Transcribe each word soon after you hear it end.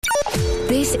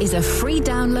This is a free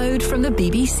download from the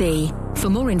BBC. For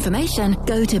more information,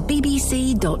 go to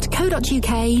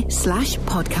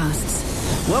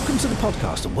bbc.co.uk/podcasts. Welcome to the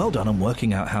podcast, and well done on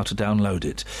working out how to download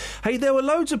it. Hey, there were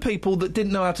loads of people that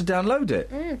didn't know how to download it.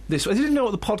 They didn't know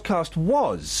what the podcast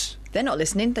was. They're not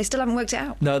listening. They still haven't worked it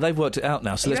out. No, they've worked it out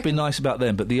now, so let's be nice about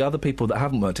them. But the other people that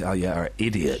haven't worked it out yet are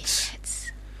idiots.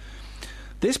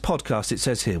 This podcast, it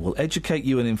says here, will educate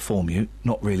you and inform you,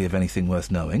 not really of anything worth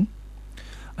knowing.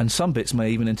 And some bits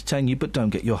may even entertain you, but don't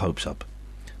get your hopes up.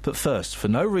 But first, for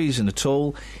no reason at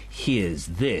all, here's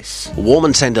this. Warm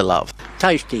and tender love.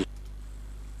 Tasty.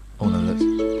 Oh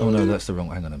no, that's the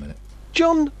wrong... Hang on a minute.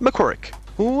 John McCorrick.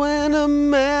 When a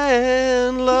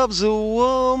man loves a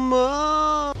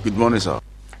woman... Good morning, sir.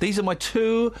 These are my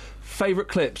two favourite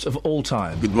clips of all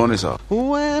time. Good morning, sir.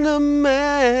 When a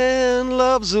man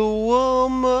loves a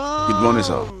woman... Good morning,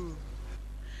 sir.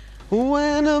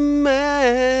 When a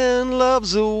man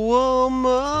loves a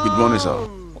woman... Good morning, sir.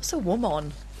 What's a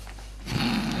woman?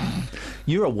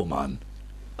 You're a woman.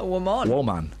 A woman?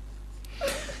 Woman.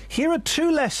 Here are two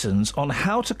lessons on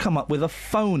how to come up with a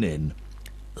phone-in.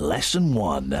 Lesson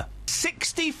 1.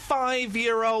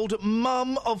 65-year-old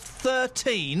mum of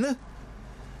 13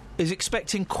 is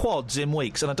expecting quads in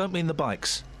weeks, and I don't mean the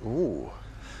bikes. Ooh.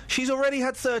 She's already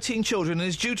had 13 children and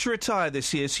is due to retire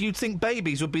this year, so you'd think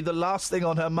babies would be the last thing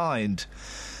on her mind.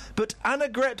 But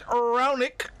Annegret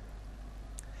Raunic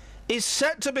is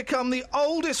set to become the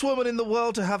oldest woman in the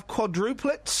world to have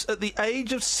quadruplets at the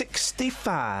age of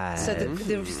 65. So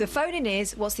the phone-in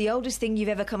is, what's the oldest thing you've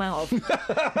ever come out of?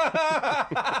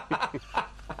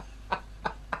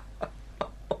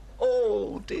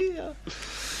 Oh, dear.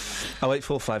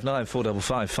 08459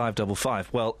 455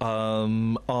 555. Well,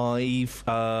 I've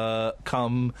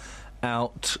come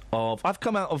out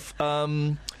of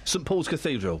St Paul's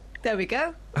Cathedral. There we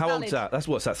go. How old's that?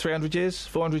 What's that, 300 years?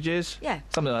 400 years? Yeah.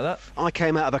 Something like that. I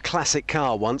came out of a classic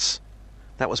car once.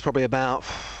 That was probably about,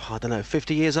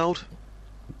 50 years old.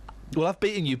 Well, I've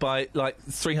beaten you by,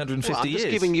 350 I'm years.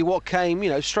 just giving you what came,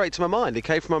 straight to my mind. It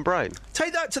came from my brain.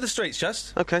 Take that to the streets,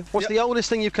 Just. OK. What's the oldest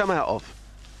thing you've come out of?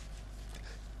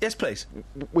 Yes, please.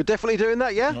 We're definitely doing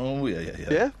that, yeah? Oh, yeah.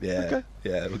 Yeah? Yeah. Okay.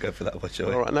 Yeah, we'll go for that one, shall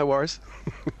we? All right, no worries.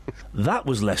 That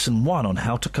was lesson 1 on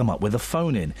how to come up with a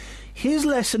phone-in. Here's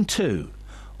lesson 2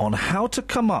 on how to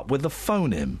come up with a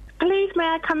phone-in. Please may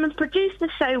I come and produce the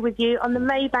show with you on the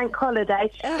Maybank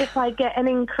holiday if I get an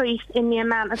increase in the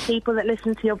amount of people that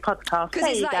listen to your podcast. Because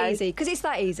it's that easy. Because it's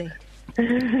that easy.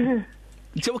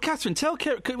 Well, Catherine, tell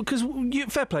Kiri, because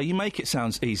fair play, you make it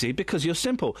sound easy because you're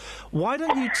simple. Why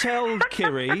don't you tell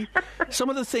Kiri some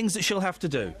of the things that she'll have to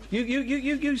do?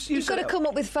 You've got to come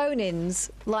up with phone-ins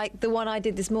like the one I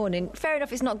did this morning. Fair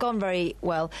enough, it's not gone very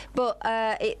well, but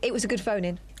it was a good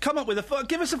phone-in. Come up with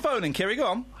give us a phone-in, Kiri. Go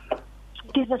on.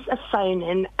 Give us a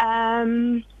phone-in.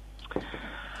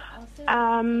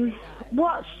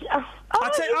 What's... I'll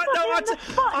put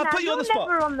you on the spot.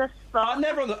 Never on the spot.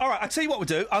 Never on the... All right, I'll tell you what we'll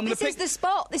do. This is the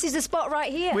spot. This is the spot right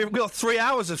here. We've got 3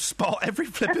 hours of spot every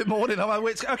flipping morning on my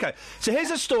wits. OK, so here's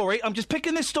a story. I'm just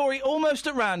picking this story almost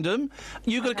at random.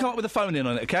 You're going to come up with a phone-in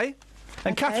on it, OK?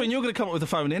 And Catherine, you're going to come up with a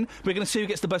phone-in. We're going to see who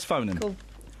gets the best phone-in. Cool.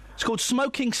 It's called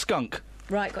Smoking Skunk.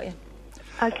 Right, got you.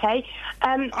 OK.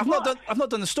 I've not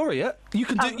done the story yet. You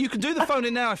can do the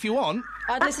phone-in now if you want.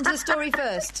 I'd listen to the story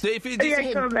first.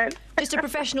 Just a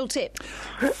professional tip.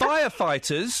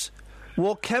 Firefighters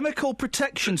wore chemical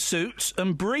protection suits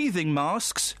and breathing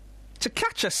masks to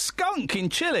catch a skunk in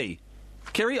Chile.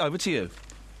 Kiri, over to you.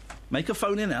 Make a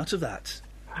phone-in out of that.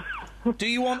 Do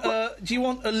you want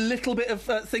a little bit of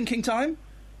thinking time?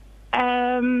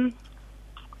 Yeah,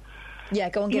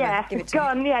 go on, give it to me. Go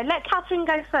on, yeah. Let Catherine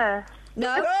go first.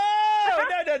 No. No.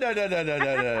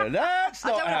 That's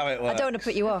not how it works. I don't want to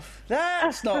put you off.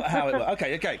 That's not how it works.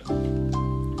 OK.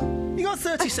 You got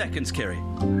 30 seconds, Kiri.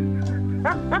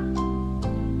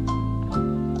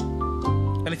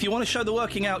 And if you want to show the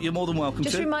working out, you're more than welcome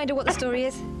Just to. a reminder what the story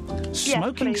is.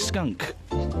 Smoking skunk.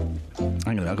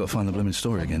 Hang on, I've got to find the blooming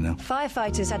story again now.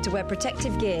 Firefighters had to wear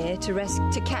protective gear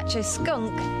to catch a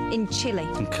skunk in Chile.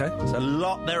 OK.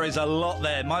 There is a lot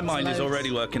there. My mind is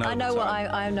already working overtime.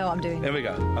 I know what I'm doing. Here we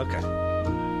go. OK.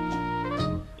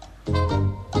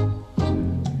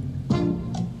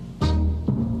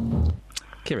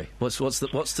 Kiri,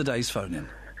 what's today's phone-in?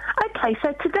 OK,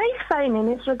 so today's phone-in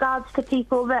is regards to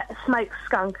people that smoke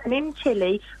skunk. And in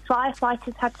Chile,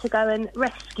 firefighters had to go and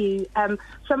rescue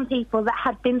some people that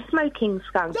had been smoking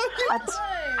skunk. Hang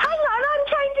on, I'm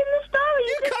changing the story.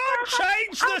 You can't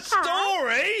change the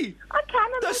story! I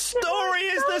can. The story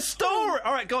is the story!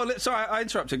 All right, go on. Sorry, I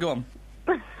interrupted. Go on.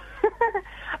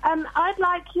 I'd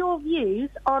like your views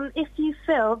on if you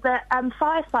feel that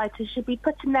firefighters should be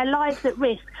putting their lives at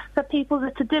risk for people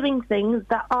that are doing things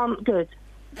that aren't good.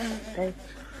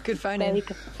 Good phone in.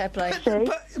 Fair play. No,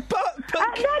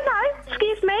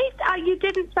 excuse me. You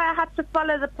didn't say I had to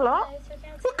follow the plot.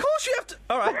 Well, of course you have to.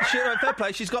 All right, fair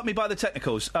play. She's got me by the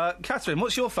technicals. Catherine,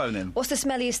 what's your phone in? What's the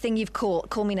smelliest thing you've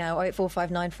caught? Call me now,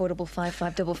 08459 455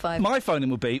 555. My phone in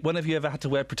would be, when have you ever had to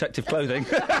wear protective clothing?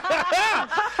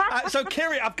 So,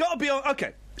 Kiri, I've got to be on...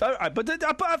 OK, all right, but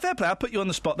fair play, I'll put you on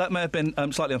the spot. That may have been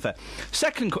slightly unfair.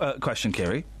 Second question,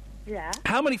 Kiri. Yeah?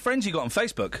 How many friends you got on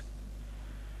Facebook?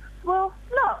 Well,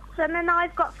 lots, and then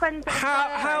I've got friends... The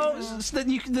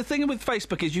thing with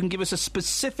Facebook is you can give us a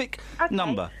specific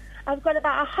number. I've got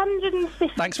about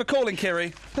 150... Thanks for calling,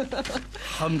 Kiri.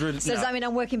 100... So does that mean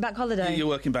I'm working bank holiday? You're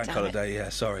working bank holiday, yeah,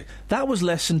 sorry. That was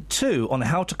lesson 2 on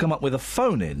how to come up with a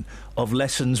phone-in of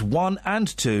lessons 1 and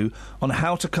 2 on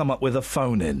how to come up with a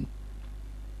phone-in.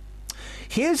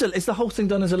 Is the whole thing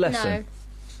done as a lesson? No.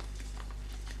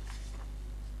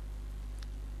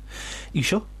 You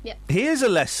sure? Yep. Here's a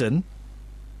lesson.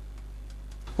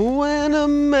 When a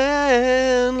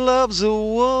man loves a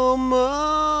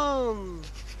woman...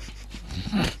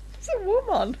 It's a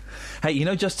woman. Hey, you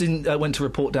know Justin went to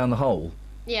report down the hole?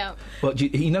 Yeah. Well,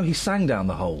 you know he sang down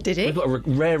the hole? Did he? We've got a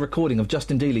rare recording of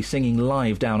Justin Dealey singing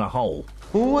live down a hole.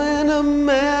 When a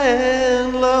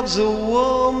man loves a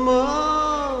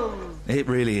woman... It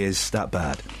really is that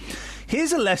bad.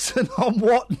 Here's a lesson on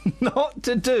what not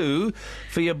to do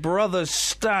for your brother's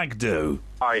stag do.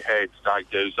 I hate stag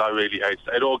do's. I really hate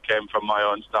it. It all came from my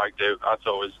own stag do. I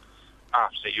thought it was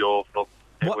absolutely awful.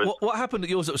 What happened at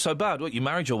yours that was so bad? What, you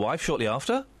married your wife shortly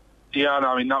after? Yeah, no,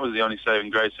 I mean, that was the only saving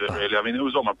grace of it, really. I mean, it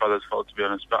was all my brother's fault, to be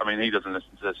honest. But, I mean, he doesn't listen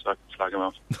to this, so I can slag him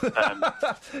off.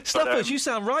 Stuffers, you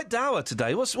sound right dour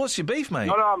today. What's your beef, mate?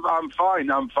 No, I'm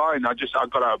fine. I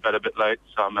got out of bed a bit late,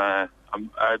 so I'm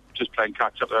just playing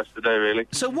catch-up the rest of the day, really.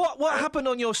 So what happened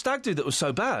on your stag do that was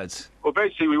so bad? Well,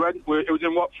 basically, it was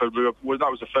in Watford. That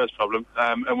was the first problem.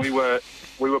 And we were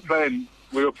playing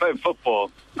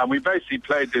football, and we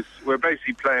were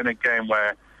basically playing a game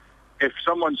where if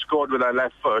someone scored with their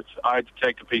left foot, I had to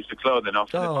take a piece of clothing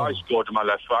off. And if I scored with my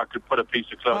left foot, I could put a piece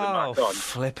of clothing back on.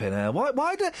 Flipping hell.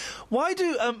 Why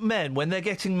do men, when they're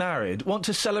getting married, want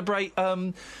to celebrate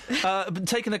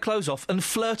taking their clothes off and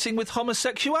flirting with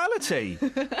homosexuality?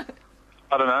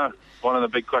 I don't know. One of the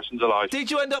big questions of life.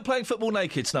 Did you end up playing football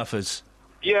naked, Snuffers?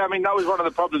 Yeah, I mean, that was one of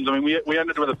the problems. I mean, we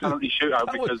ended with a penalty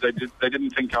shootout because they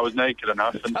didn't think I was naked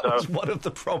enough. And that was one of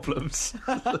the problems.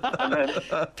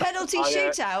 Penalty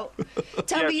shootout?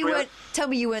 Tell me you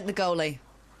weren't the goalie.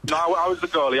 No, I was the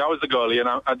goalie,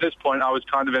 and at this point I was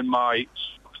kind of in my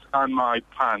socks and my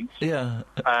pants. Yeah.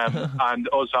 And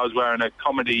also I was wearing a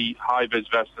comedy high-vis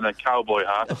vest and a cowboy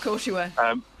hat. Of course you were.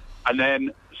 And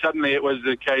then suddenly it was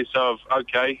the case of,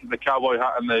 okay, the cowboy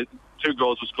hat and the 2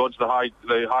 goals were scored, so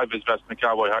the high-vis vest and the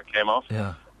cowboy hat came off.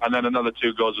 Yeah. And then another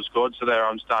 2 goals were scored, so there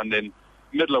I'm standing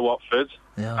middle of Watford,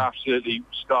 absolutely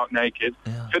stark naked.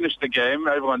 Yeah. Finished the game,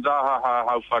 everyone's,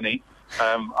 how funny.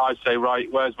 I say,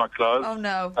 right, where's my clothes? Oh,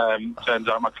 no. Turns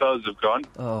out my clothes have gone.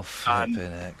 Oh, flipping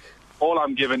heck. All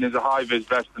I'm given is a high-vis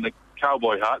vest and a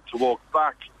cowboy hat to walk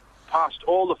back past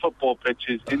all the football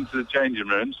pitches into the changing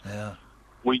rooms. Yeah.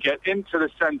 We get into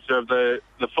the centre of the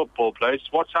football place.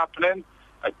 What's happening?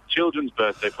 A children's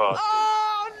birthday party.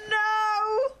 Oh,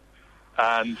 no!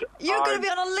 And you're going to be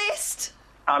on a list.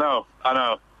 I know.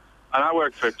 And I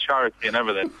work for a charity and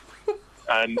everything.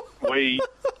 And I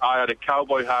had a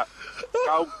cowboy hat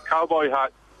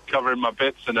covering my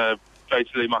bits and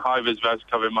basically my high-vis vest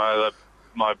covering my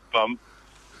bum.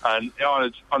 And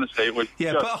honestly, it was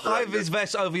put a high-vis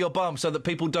vest over your bum so that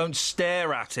people don't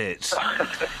stare at it.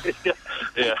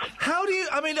 Yeah. How do you...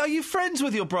 I mean, are you friends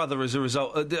with your brother as a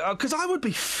result? Because I would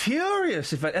be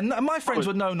furious if... And my friends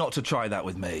would know not to try that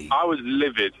with me. I was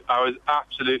livid. I was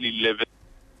absolutely livid.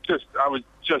 I was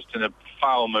just in a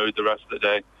foul mood the rest of the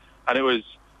day. And it was...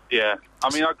 Yeah.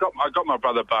 I mean, I got my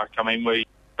brother back. I mean,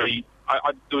 there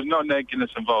was no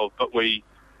nakedness involved, but we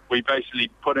basically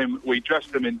we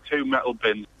dressed him in 2 metal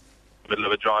bins in the middle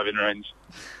of a driving range.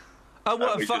 Oh,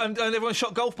 what? And everyone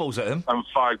shot golf balls at him? And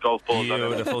 5 golf balls at him.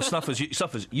 Beautiful. Snuffers,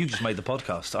 you just made the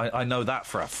podcast. I know that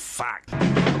for a fact.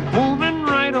 Moving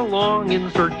right along in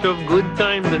search of good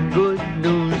times and good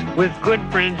news. With good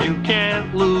friends you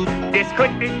can't lose. This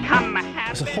could become a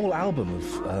habit. There's a whole album of...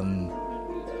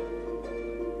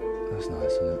 That's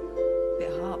nice, isn't it?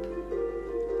 Bit harp.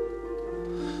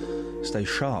 Stay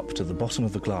sharp to the bottom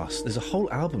of the glass. There's a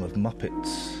whole album of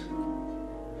Muppets.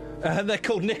 And they're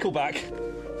called Nickelback.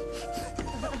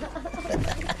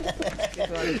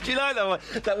 Do you like that one?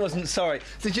 That wasn't, sorry.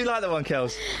 Did you like that one,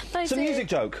 Kels? It's a music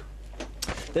joke.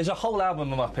 There's a whole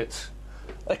album of Muppets.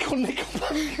 They're called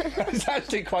Nickelback. It's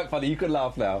actually quite funny. You can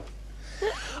laugh now.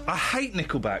 I hate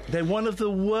Nickelback. They're one of the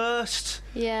worst.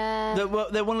 Yeah.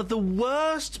 They're one of the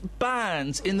worst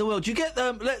bands in the world. You get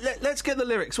them. Let's get the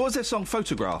lyrics. What's their song?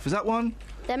 Photograph. Is that one?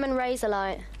 Them and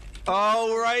Razorlight.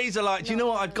 Oh, Razorlight. Do you know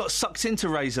what? I got sucked into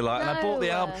Razorlight and I bought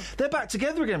the album. They're back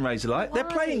together again, Razorlight. Why? They're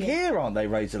playing here, aren't they,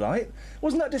 Razorlight?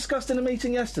 Wasn't that discussed in a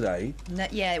meeting yesterday? No,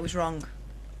 yeah, it was wrong.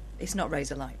 It's not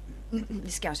Razorlight.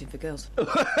 It's Scouting for Girls.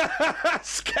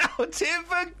 Scouting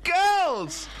for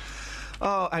Girls!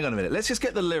 Oh, hang on a minute. Let's just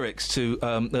get the lyrics to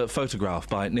the Photograph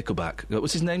by Nickelback.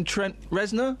 What's his name? Trent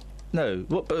Reznor? No.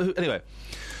 Anyway.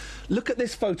 Look at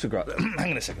this photograph.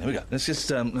 Hang on a second. Here we go. Let's just...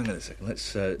 hang on a second.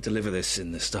 Let's deliver this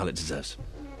in the style it deserves.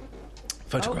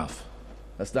 Photograph.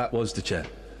 Oh. That was the chair.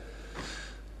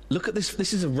 Look at this.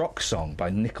 This is a rock song by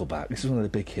Nickelback. This is one of the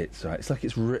big hits, right? It's like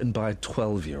it's written by a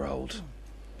 12-year-old.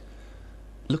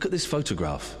 Look at this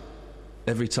photograph.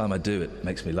 Every time I do it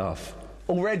makes me laugh.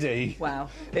 Already? Wow.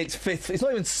 It's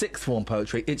not even sixth form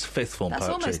poetry, it's fifth form poetry.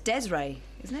 That's almost Desiree,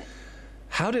 isn't it?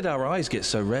 How did our eyes get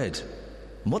so red?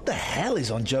 What the hell is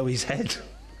on Joey's head?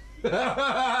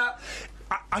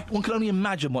 One can only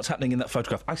imagine what's happening in that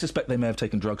photograph. I suspect they may have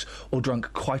taken drugs or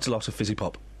drunk quite a lot of fizzy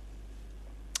pop.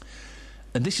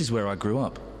 And this is where I grew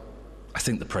up. I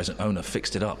think the present owner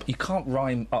fixed it up. You can't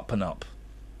rhyme up and up.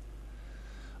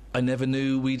 I never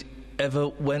knew we'd ever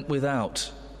went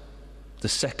without. The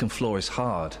second floor is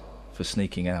hard for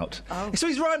sneaking out. Oh. So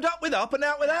he's rhymed up with up and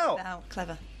out without. Out.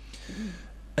 Clever.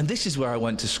 And this is where I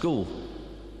went to school.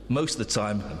 Most of the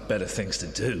time, better things to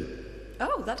do.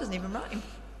 Oh, that doesn't even rhyme.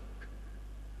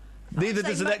 Neither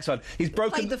does the next one. He's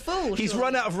broken... the fool, He's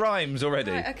run out of rhymes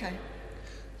already. Right, OK.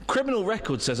 Criminal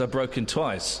record says I've broken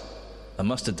twice. I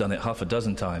must have done it half a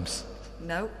dozen times.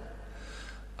 No.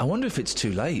 I wonder if it's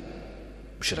too late.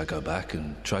 Should I go back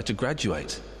and try to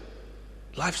graduate?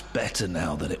 Life's better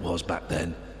now than it was back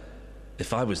then.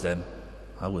 If I was them,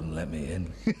 I wouldn't let me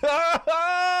in.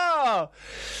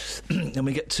 And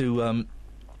we get to...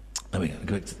 I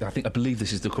believe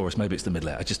this is the chorus. Maybe it's the middle.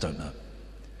 I just don't know.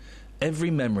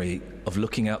 Every memory of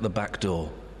looking out the back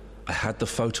door, I had the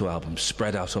photo album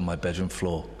spread out on my bedroom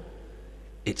floor.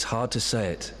 It's hard to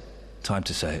say it. Time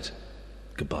to say it.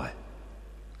 Goodbye.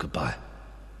 Goodbye.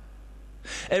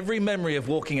 Every memory of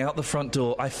walking out the front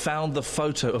door, I found the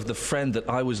photo of the friend that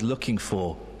I was looking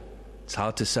for. It's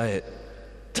hard to say it.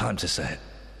 Time to say it.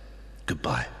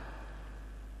 Goodbye.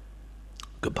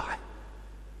 Goodbye.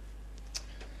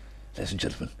 Ladies and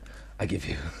gentlemen, I give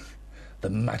you the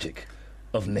magic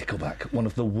of Nickelback, one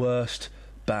of the worst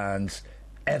bands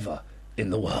ever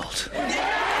in the world.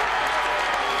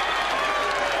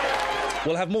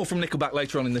 We'll have more from Nickelback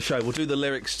later on in the show. We'll do the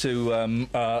lyrics to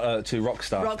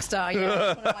Rockstar. Rockstar,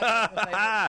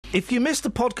 yeah. If you missed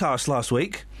the podcast last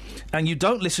week and you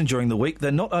don't listen during the week,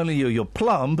 then not only are you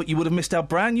plum, but you would have missed our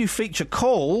brand new feature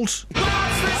called...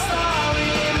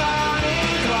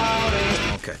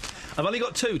 OK. I've only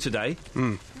got two today.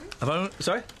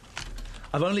 Sorry?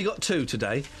 I've only got two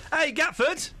today. Hey,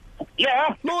 Gatford!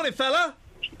 Yeah? Morning, fella!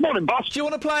 Morning, boss. Do you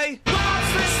want to play?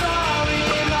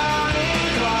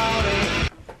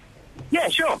 Yeah,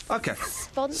 sure. OK.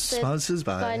 Sponsored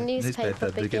by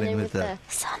newspaper beginning with the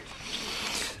Sun.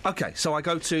 OK, so I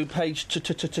go to page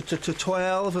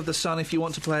 12 of the Sun if you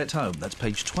want to play at home. That's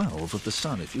page 12 of the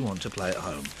Sun if you want to play at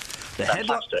home. The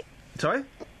Fantastic. Sorry?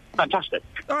 Fantastic.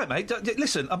 All right, mate.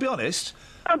 Listen, I'll be honest.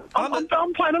 I'm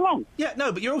playing along. Yeah,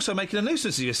 no, but you're also making a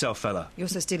nuisance of yourself, fella. You're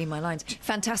also stealing my lines.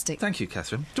 Fantastic. Thank you,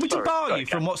 Catherine. Do we to bar you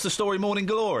from What's the Story Morning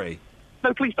Glory?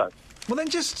 No, please don't. Well, then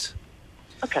just...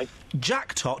 OK.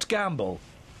 Jack Tot Gamble.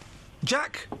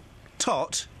 Jack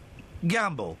Tot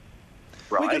Gamble.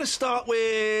 Right. We're going to start with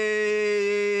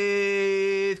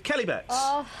Kelly Betts.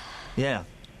 Oh. Yeah.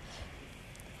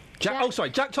 Jack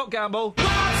Tot Gamble.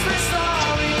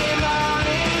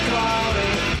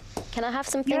 Can I have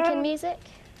some thinking music?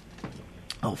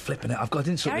 Oh, flipping it.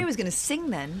 Gary was going to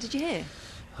sing then, did you hear?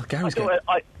 Oh, Gary's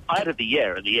I added the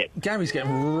year at the end. Gary's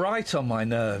getting right on my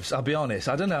nerves, I'll be honest.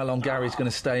 I don't know how long Gary's going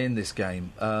to stay in this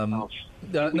game. No,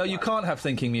 you can't have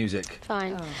thinking music.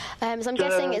 Fine. So I'm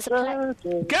guessing it's a play...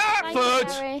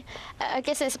 Gatford! I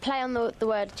guess it's a play on the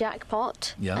word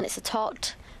jackpot, and it's a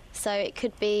tot, so it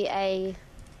could be a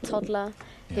toddler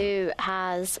who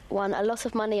has won a lot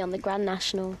of money on the Grand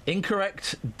National.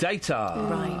 Incorrect data.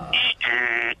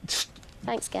 Right.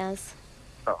 Thanks, Gaz.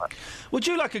 All right. Would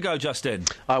you like a go, Justin?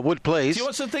 I would, please. Do you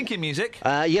want some thinking music?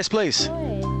 Yes, please.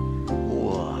 Oi.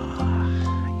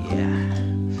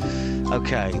 Yeah.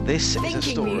 Okay, this is a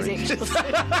story. Music.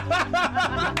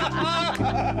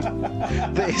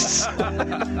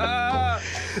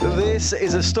 This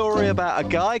is a story about a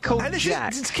guy called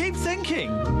Jack. Just keep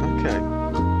thinking. Okay.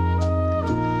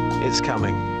 It's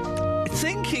coming.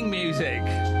 Thinking music.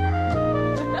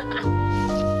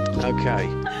 Okay.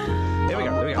 Here we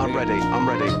go. I'm ready.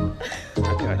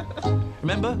 Okay.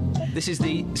 Remember, this is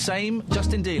the same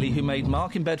Justin Dealey who made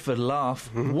Mark in Bedford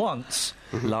laugh once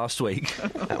last week.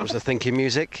 That was the thinking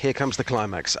music. Here comes the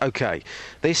climax. Okay.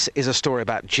 This is a story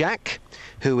about Jack,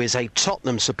 who is a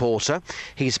Tottenham supporter.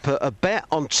 He's put a bet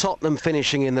on Tottenham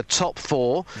finishing in the top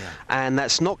 4, and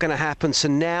that's not going to happen. So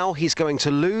now he's going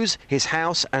to lose his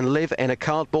house and live in a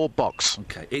cardboard box.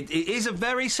 Okay. It is a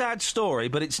very sad story,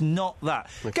 but it's not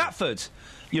that. Okay. Gatford,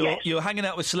 you're hanging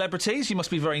out with celebrities. You must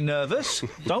be very nervous.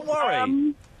 Don't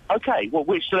worry. Okay. Well,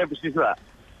 which celebrities are that?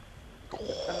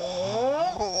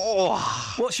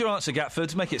 What's your answer,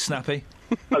 Gatford? Make it snappy.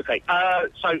 Okay.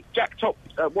 So Jack Top.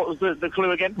 What was the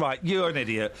clue again? Right. You're an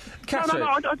idiot. Catherine,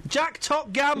 No. Jack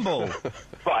Top Gamble.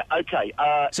 Right. Okay.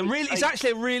 It's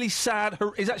actually a really sad.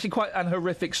 It's actually quite an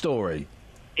horrific story.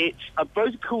 It's a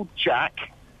bloke called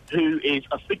Jack, who is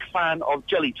a big fan of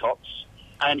Jelly Tots,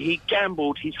 and he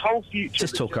gambled his whole future.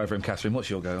 Just talk over him, Catherine. What's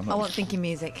your go? I want thinking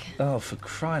music. Oh, for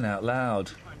crying out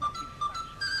loud.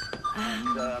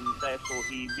 Therefore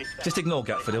he missed out. Just ignore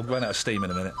Gatford. He'll run out of steam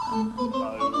in a minute.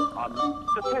 So I'm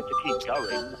prepared to keep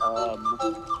going,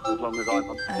 as long as I'm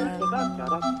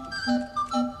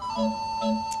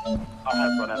I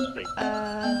have run out of steam.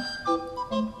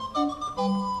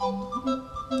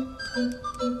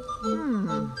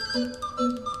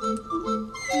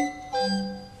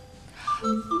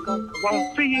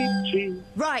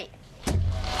 Right.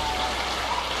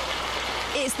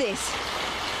 It's this.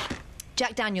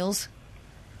 Jack Daniels.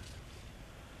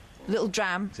 Little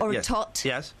dram, or a tot.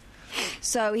 Yes.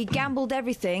 So he gambled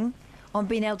everything on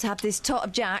being able to have this tot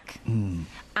of Jack,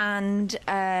 and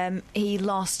he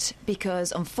lost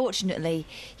because, unfortunately,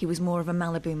 he was more of a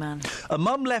Malibu man. A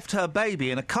mum left her baby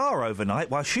in a car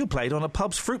overnight while she played on a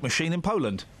pub's fruit machine in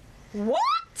Poland. What?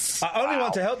 I only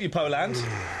want to help you, Poland.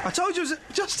 I told you it was...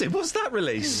 Justin, what's that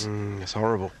release? It's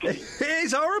horrible. It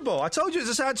is horrible. I told you it's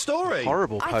a sad story.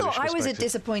 Horrible. I thought I was a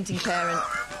disappointing parent.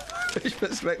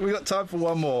 We've got time for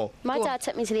one more. My dad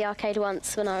took me to the arcade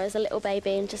once when I was a little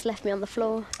baby and just left me on the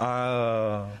floor.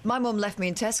 My mum left me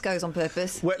in Tesco's on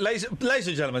purpose. Well, ladies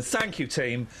and gentlemen, thank you,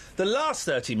 team. The last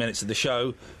 30 minutes of the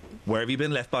show, where have you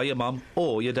been left by your mum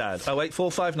or your dad?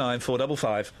 08459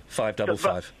 455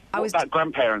 555. What about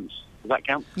grandparents? Does that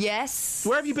count? Yes.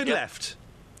 Where have you been left?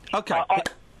 Okay.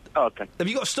 Okay. Have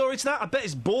you got a story to that? I bet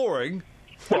it's boring.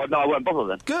 Well, no, I won't bother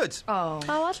then. Good. Oh,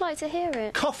 I'd like to hear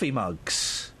it. Coffee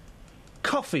mugs.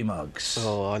 Coffee mugs.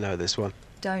 Oh, I know this one.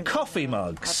 Don't. Coffee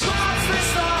mugs. He knows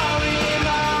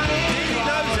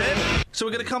it. So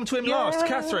we're going to come to him last.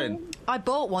 Catherine. I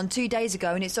bought one 2 days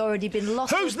ago and it's already been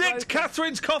lost. Who's nicked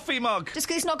Catherine's coffee mug? Just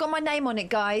because it's not got my name on it,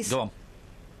 guys. Go on.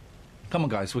 Come on,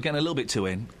 guys. We're getting a little bit too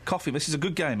in. Coffee. This is a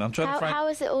good game. I'm trying to... How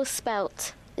is it all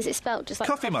spelt? Is it spelt just like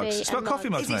coffee mugs? It's spelled coffee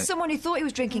mugs, Is it someone who thought he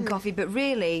was drinking coffee, but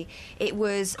really it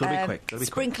was Gotta be quick.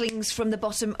 sprinklings from the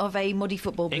bottom of a muddy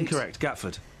football boot? Incorrect.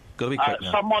 Gatford. Got to be quick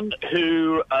now. Someone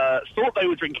who thought they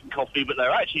were drinking coffee, but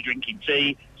they're actually drinking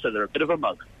tea, so they're a bit of a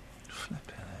mug.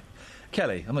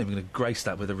 Kelly, I'm not even going to grace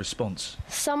that with a response.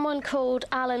 Someone called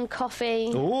Alan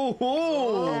Coffey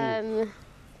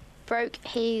broke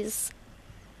his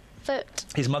foot.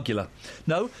 His mugula.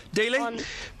 No? Dealey?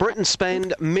 Britain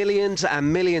spend millions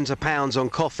and millions of pounds on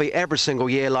coffee every single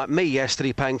year, like me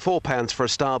yesterday paying £4 for a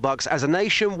Starbucks. As a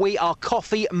nation, we are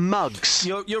coffee mugs.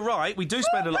 You're right, we do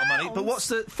spend a lot of money, but what's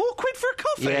the... £4 for a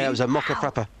coffee? Yeah, it was a mocha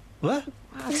frappa. What?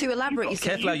 Wow, too elaborate, you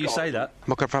Careful how you say that.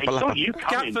 Mocha frappa lappa.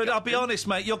 Gatford, I'll be honest,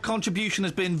 mate, your contribution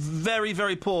has been very,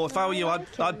 very poor. If I were you,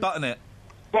 I'd button it.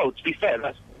 Well, to be fair,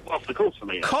 that's off the course for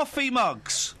me. Coffee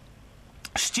mugs.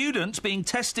 Students being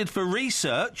tested for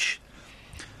research.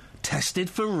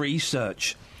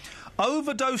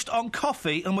 Overdosed on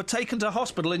coffee and were taken to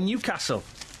hospital in Newcastle.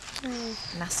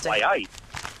 Nasty. Aye.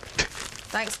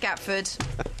 Thanks, Gatford.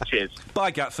 Cheers.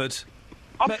 Bye, Gatford.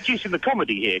 I'm producing the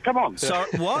comedy here. Come on. Sorry,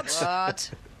 what?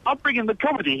 What? I'm bringing the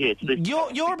comedy here to this.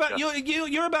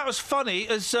 You're about as funny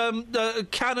as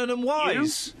Cannon and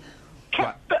Wise.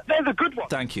 Right. They're the good ones.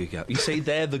 Thank you, Gat. You see,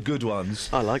 they're the good ones.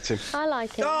 I liked him. I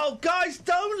like him. Oh, guys,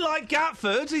 don't like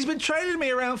Gatford. He's been trailing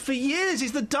me around for years.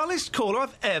 He's the dullest caller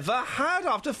I've ever had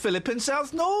after Philip in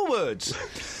South Norwood.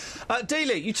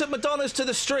 Dealey, you took Madonna's to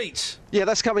the street. Yeah,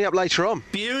 that's coming up later on.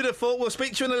 Beautiful. We'll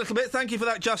speak to you in a little bit. Thank you for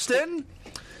that, Justin.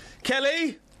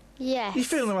 Kelly? Yes. You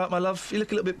feeling all right, my love? You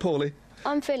look a little bit poorly.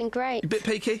 I'm feeling great. You a bit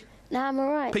peaky? No, I'm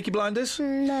all right. Peaky Blinders?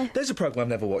 No. There's a programme I've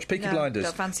never watched, Peaky No, Blinders.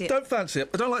 don't fancy it. Don't fancy it.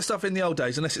 I don't like stuff in the old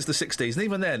days unless it's the 60s, and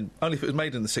even then, only if it was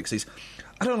made in the 60s.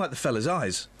 I don't like the fella's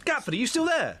eyes. Gatford, are you still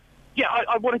there? Yeah,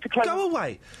 I wanted to claim... Go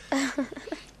away.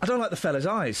 I don't like the fella's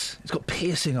eyes. He's got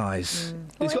piercing eyes.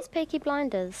 What is Peaky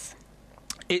Blinders?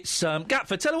 It's,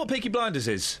 Gatford, tell her what Peaky Blinders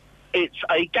is. It's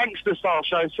a gangster-style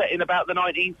show set in about the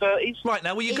 1930s. Right,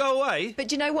 now, will you go away? But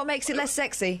do you know what makes it less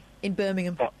sexy? In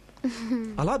Birmingham.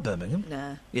 I like Birmingham.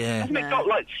 Nah. Yeah. Hasn't it got,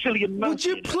 like, Cillian Murphy? Would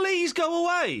you please go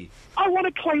away? I want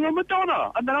to claim a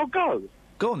Madonna, and then I'll go.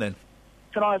 Go on, then.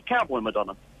 Can I have Cowboy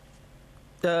Madonna?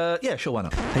 Yeah, sure, why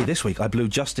not? Hey, this week I blew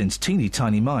Justin's teeny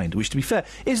tiny mind, which, to be fair,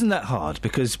 isn't that hard,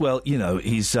 because, well, you know,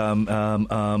 he's, When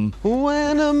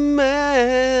a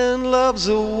man loves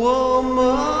a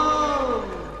woman...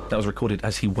 That was recorded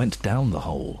as he went down the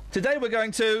hole. Today we're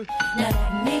going to...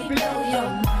 Let me blow your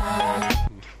mind.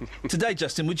 Today,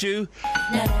 Justin, would you...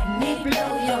 Let me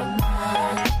blow your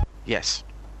mind. Yes.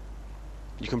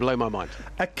 You can blow my mind.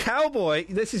 A cowboy...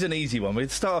 This is an easy one. We'll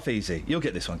start off easy. You'll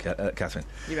get this one, Catherine.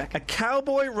 You reckon? A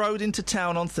cowboy rode into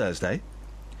town on Thursday,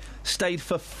 stayed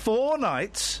for 4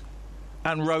 nights,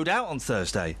 and rode out on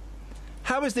Thursday.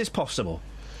 How is this possible?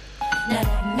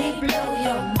 Let me blow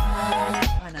your mind.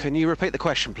 Can you repeat the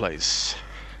question, please?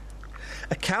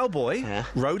 A cowboy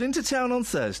rode into town on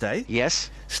Thursday. Yes.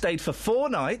 Stayed for 4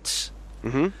 nights.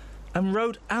 And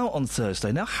rode out on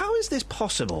Thursday. Now, how is this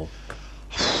possible?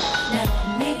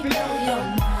 Let me blow your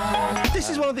mind. This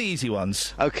is one of the easy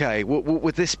ones. OK,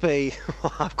 would this be...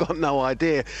 I've got no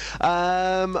idea.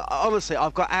 Honestly,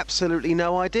 I've got absolutely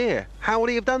no idea. How would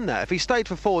he have done that? If he stayed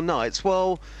for 4 nights,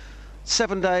 well,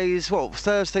 7 days... Well,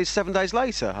 Thursday, 7 days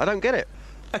later. I don't get it.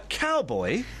 A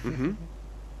cowboy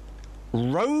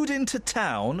rode into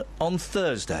town on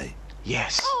Thursday.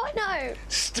 Yes. Oh, I know.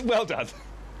 Well done.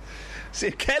 See,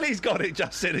 if Kelly's got it,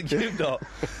 Justin, and you've not.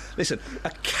 Listen,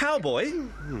 a cowboy...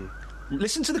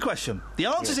 Listen to the question. The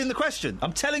answer's in the question.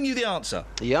 I'm telling you the answer.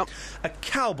 Yep. A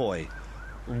cowboy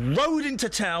rode into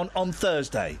town on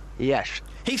Thursday. Yes.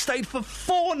 He stayed for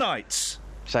 4 nights.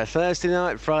 So Thursday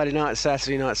night, Friday night,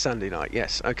 Saturday night, Sunday night.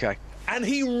 Yes, OK. And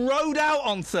he rode out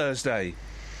on Thursday.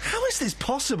 How is this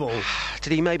possible?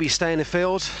 Did he maybe stay in the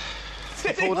field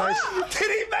for 4 days?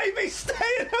 Did he maybe stay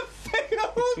in a field?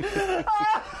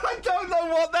 I don't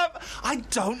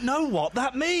know what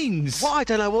that means. Well, I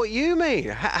don't know what you mean.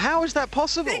 How is that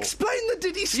possible? Explain the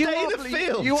did he stay in a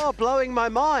field? You are blowing my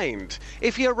mind.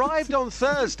 If he arrived on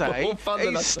Thursday,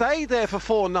 he stayed there for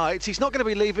 4 nights, he's not going to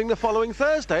be leaving the following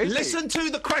Thursday, is Listen to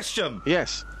the question.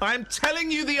 Yes. I'm telling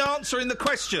you the answer in the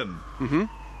question.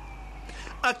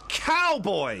 A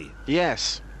cowboy.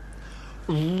 Yes.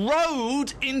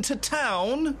 Rode into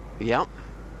town. Yep.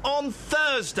 On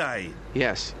Thursday.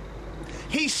 Yes.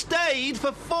 He stayed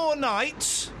for 4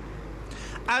 nights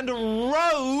and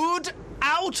rode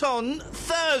out on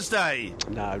Thursday.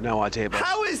 No idea, boss.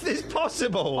 How is this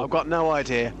possible? I've got no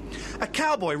idea. A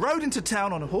cowboy rode into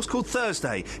town on a horse called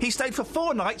Thursday. He stayed for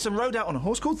 4 nights and rode out on a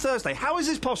horse called Thursday. How is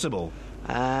this possible?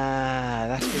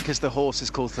 That's because the horse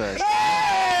is called Thursday.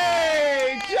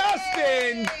 Hey!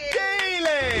 Justin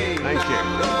Dealey! Thank you.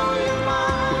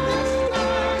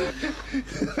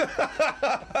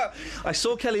 I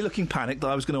saw Kelly looking panicked that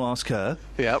I was going to ask her.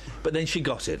 Yep. But then she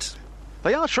got it.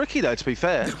 They are tricky, though, to be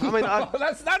fair. I mean,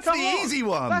 that's the easy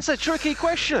one. That's a tricky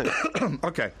question.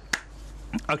 OK.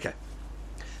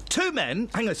 2 men...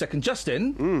 Hang on a second.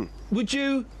 Justin, would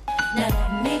you...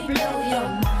 Let me blow your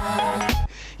mind.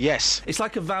 Yes. It's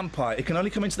like a vampire. It can only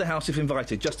come into the house if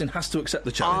invited. Justin has to accept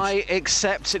the challenge. I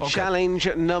accept challenge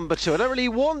number 2. I don't really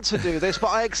want to do this, but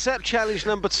I accept challenge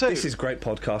number 2. This is great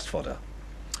podcast fodder.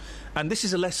 And this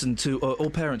is a lesson to all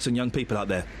parents and young people out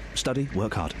there. Study,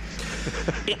 work hard.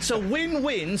 It's a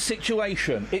win-win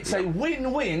situation. It's a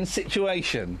win-win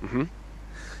situation.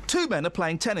 2 men are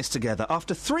playing tennis together.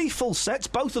 After 3 full sets,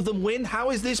 both of them win.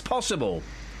 How is this possible?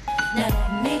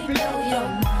 Let me blow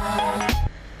your mind.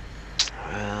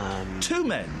 2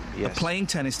 men are playing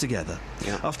tennis together.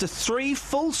 After 3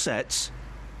 full sets,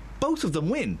 both of them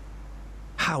win.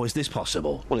 How is this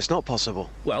possible? Well, it's not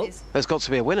possible. Well, there's got to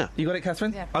be a winner. You got it,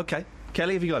 Catherine? Yeah. OK.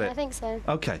 Kelly, have you got it? I think so.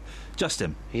 OK.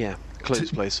 Justin? Yeah.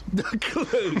 Clues, please.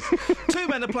 Clues. 2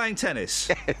 men are playing tennis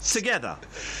together.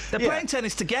 They're playing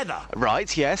tennis together.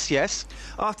 Right, yes.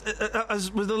 After,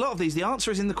 as with a lot of these, the answer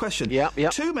is in the question. Yeah.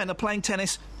 2 men are playing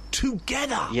tennis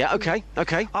together. Yeah, OK.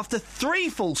 After 3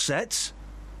 full sets,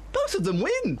 both of them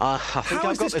win. I think How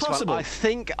I've is got this this possible? one. I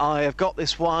think I have got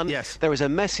this one. Yes. There is a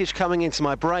message coming into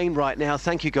my brain right now.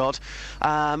 Thank you, God.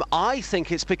 I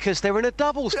think it's because they're in a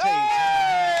doubles team.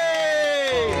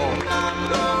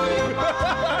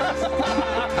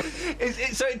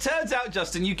 So it turns out,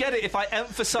 Justin, you get it if I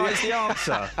emphasise the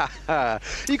answer.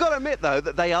 You got to admit, though,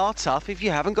 that they are tough if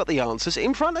you haven't got the answers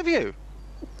in front of you.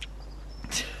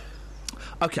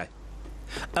 OK.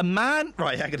 A man...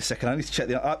 Right, hang on a second. I need to check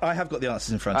I have got the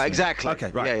answers in front of me. Exactly.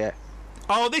 OK, right. Yeah.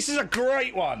 Oh, this is a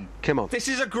great one. Come on. This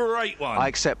is a great one. I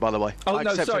accept, by the way. Oh, I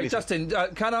no, accept sorry, anything.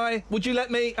 Justin, can I... Would you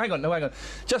let me... Hang on.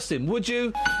 Justin, would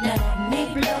you... Let me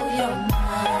blow your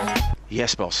mind.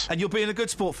 Yes, boss. And you're being a good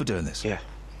sport for doing this. Yeah.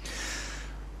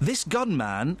 This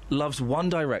gunman loves One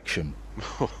Direction.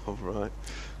 All right.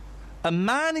 A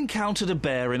man encountered a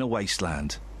bear in a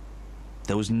wasteland.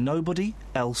 There was nobody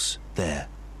else there.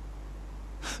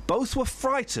 Both were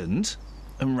frightened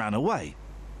and ran away.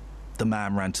 The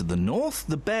man ran to the north,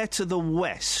 the bear to the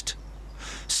west.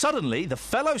 Suddenly, the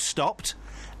fellow stopped,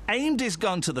 aimed his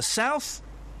gun to the south,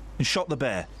 and shot the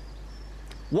bear.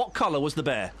 What colour was the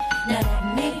bear?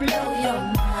 Let me blow your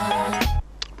mind.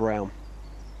 Brown.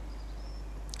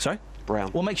 Sorry?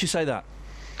 Brown. What makes you say that?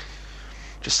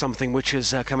 Just something which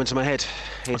has come into my head.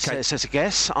 It's a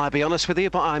guess. I'll be honest with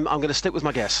you, but I'm going to stick with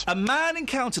my guess. A man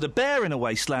encountered a bear in a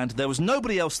wasteland. There was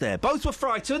nobody else there. Both were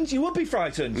frightened. You would be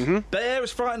frightened. Mm-hmm. Bear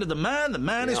is frightened of the man. The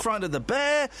man is frightened of the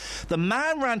bear. The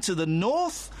man ran to the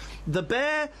north. The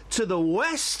bear to the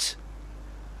west.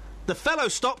 The fellow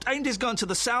stopped, aimed his gun to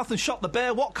the south and shot the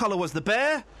bear. What colour was the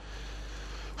bear?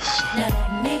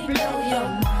 Let me blow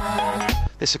your mind.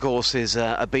 This, of course, is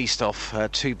a beast-off.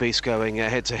 Two beasts going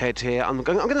head-to-head here. I'm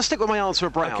going to stick with my answer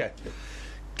of brown. OK.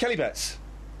 Kelly Betts.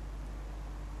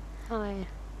 Hi.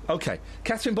 OK.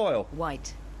 Catherine Boyle.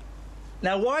 White.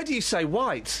 Now, why do you say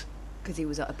white? Because he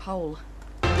was at a pole.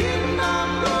 They were in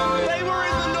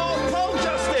the North Pole,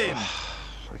 Justin!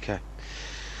 OK.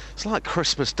 It's like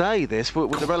Christmas Day, this,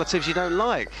 with the relatives you don't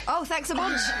like. Oh, thanks a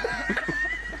bunch.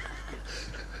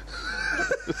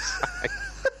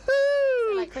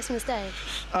 Like Christmas Day.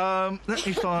 Let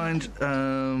me find...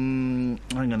 hang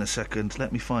on a second.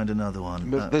 Let me find another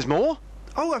one. There's more?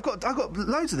 Oh, I've got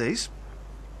loads of these.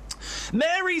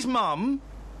 Mary's mum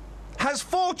has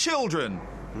 4 children.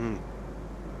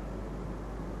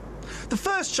 The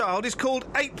first child is called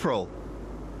April.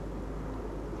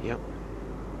 Yep.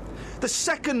 The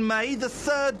 2nd May, the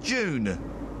 3rd June.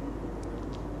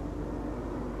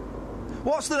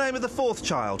 What's the name of the 4th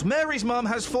child? Mary's mum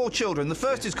has 4 children. The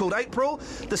first is called April,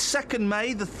 the 2nd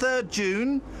May, the 3rd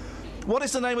June. What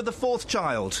is the name of the 4th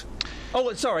child?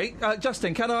 Oh, sorry,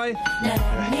 Justin, can I...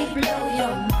 Let me blow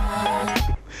your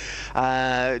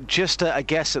mind. Just a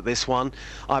guess at this one.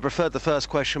 I preferred the first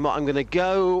question, but I'm going to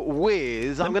go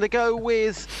with... I'm going to go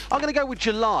with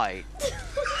July.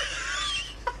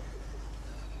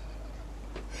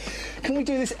 Can we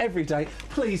do this every day?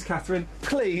 Please, Catherine,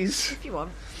 please. If you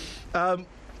want.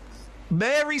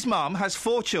 Mary's mum has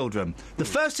 4 children. The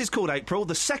first is called April,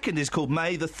 the 2nd is called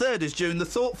May, the 3rd is June, the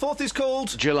 4th is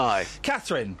called... July.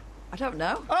 Catherine. I don't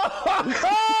know.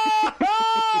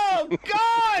 Oh,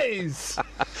 guys!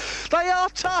 They are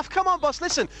tough. Come on, boss.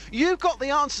 Listen, you've got the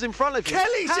answers in front of you.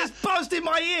 Kelly's just buzzed in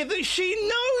my ear that she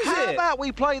knows How it. about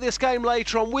we play this game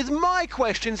later on with my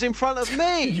questions in front of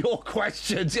me? Your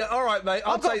questions. Yeah, all right, mate.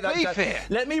 I'll take that. beef here.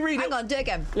 Let me read it. Hang on, do it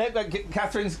again.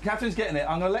 Catherine's getting it.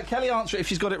 I'm going to let Kelly answer it if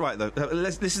she's got it right, though.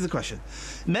 This is the question.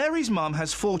 Mary's mum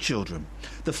has 4 children.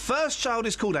 The first child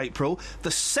is called April, the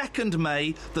 2nd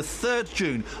May, the 3rd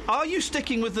June. Are you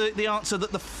sticking with the answer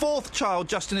that the 4th child,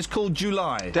 Justin, is called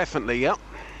July? Definitely, yep.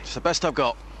 It's the best I've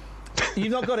got.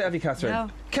 You've not got it, have you, Catherine? No.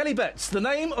 Kelly Betts, the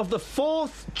name of the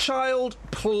 4th child,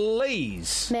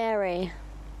 please. Mary.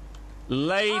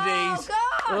 Ladies,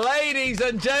 Oh, ladies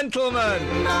and gentlemen.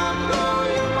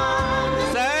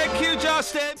 Thank you,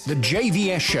 Justin. The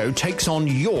JVS show takes on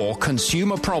your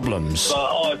consumer problems.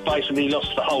 I've basically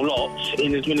lost the whole lot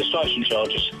in administration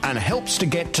charges. And helps to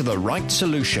get to the right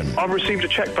solution. I've received a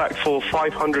cheque back for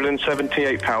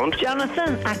 £578.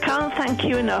 Jonathan, I can't thank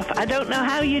you enough. I don't know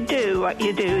how you do what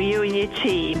you do, you and your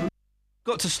team.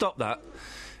 Got to stop that,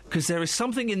 because there is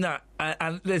something in that,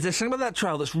 and there's something about that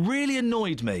trail that's really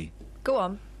annoyed me. Go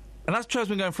on. And that trail's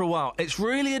been going for a while. It's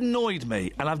really annoyed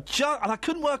me, and I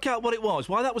couldn't work out what it was.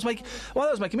 Why that was making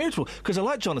me irritable. Because I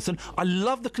like Jonathan. I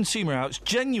love the Consumer Hour. It's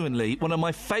genuinely one of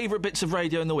my favourite bits of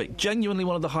radio in the week. Genuinely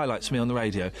one of the highlights for me on the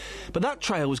radio. But that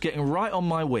trail was getting right on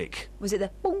my wick. Was it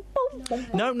the boom, boom, boom?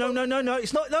 No.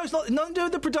 It's not. No, it's not. Nothing to do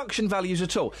with the production values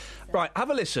at all. Right, have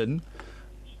a listen.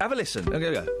 Have a listen.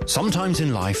 Okay, go. Sometimes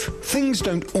in life, things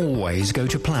don't always go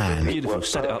to plan. Beautiful.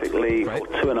 Set it up. Perfectly for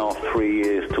 2.5, 3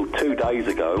 years till 2 days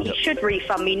ago. He should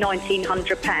refund me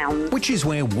 £1,900. Which is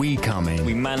where we come in.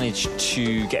 We managed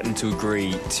to get them to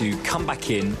agree to come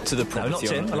back in to the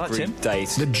property on an agreed date.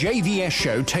 The JVS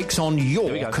show takes on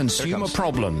your consumer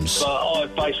problems. But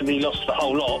I've basically lost the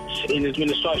whole lot in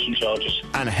administration charges.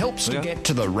 And helps to get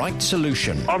to the right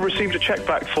solution. I've received a cheque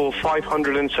back for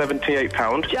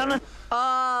 £578. Jonathan.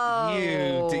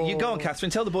 Oh. You go on, Catherine.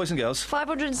 Tell the boys and girls.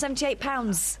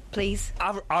 £578, please.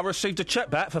 I received a cheque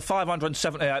back for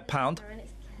 £578.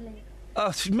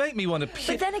 You make me want to...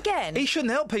 But then again... He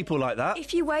shouldn't help people like that.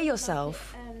 If you weigh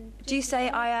yourself, do you say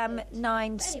I am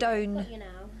 9 stone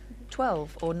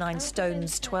 12 or 9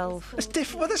 stones 12? It's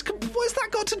different. What's that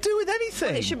got to do with anything?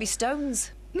 Well, it should be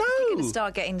stones. No. You're going to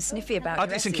start getting sniffy about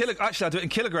Actually, I do it in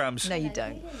kilograms. No, you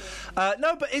don't.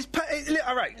 No, but it's...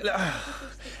 all right.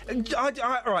 All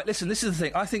right, listen, this is the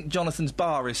thing. I think Jonathan's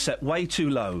bar is set way too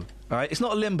low. All right? It's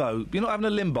not a limbo. You're not having a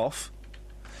limbo-off.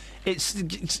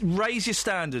 It's raise your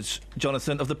standards,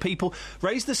 Jonathan, of the people.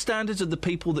 Raise the standards of the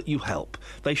people that you help.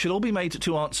 They should all be made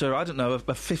to answer, I don't know, a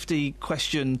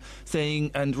 50-question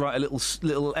thing and write a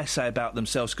little essay about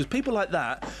themselves. Because people like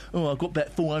that, I've got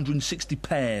that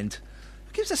 £460.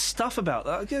 Who gives a stuff about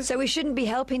that? So we shouldn't be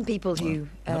helping people who...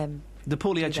 the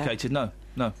poorly educated, no,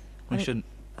 we shouldn't.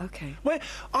 OK.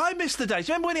 I miss the days.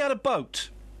 Remember when he had a boat?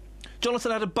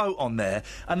 Jonathan had a boat on there,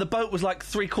 and the boat was like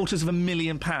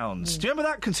 £750,000. Do you remember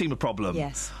that consumer problem?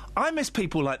 Yes. I miss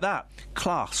people like that.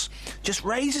 Class. Just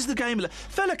raises the game.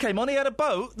 Fella came on, he had a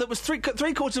boat that was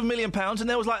 £750,000, and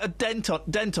there was like a dent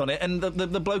on it, and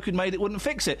the bloke who'd made it wouldn't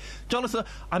fix it. Jonathan,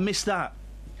 I miss that.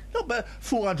 Not about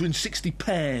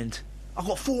 £460. I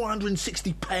got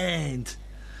 £460.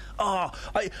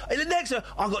 Next,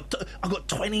 I got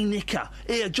 20 knicker.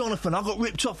 Here, Jonathan, I got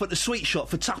ripped off at the sweet shop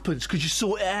for tuppence. Could you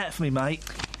sort it out for me, mate?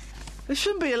 It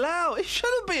shouldn't be allowed. It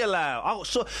shouldn't be allowed.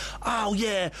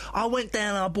 I went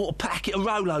down and I bought a packet of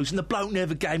Rolos and the bloke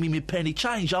never gave me my penny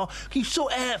change. Can you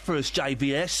sort it out for us,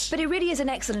 JVS? But it really is an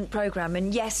excellent programme,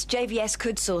 and yes, JVS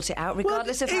could sort it out,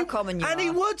 regardless of how common you are. And he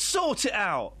would sort it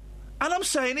out. And I'm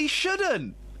saying he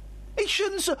shouldn't. He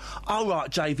shouldn't. Right,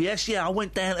 JVS, I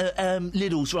went down to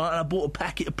Lidl's, right, and I bought a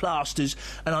packet of plasters,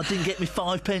 and I didn't get me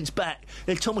 5p back.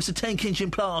 They're Thomas the Tank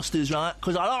Engine plasters, right,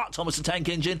 because I like Thomas the Tank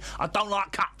Engine. I don't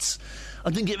like cuts. I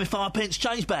didn't get me 5p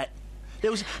change back.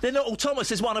 They're not all Thomas.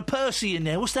 There's one of Percy in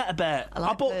there. What's that about? I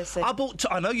like Percy. I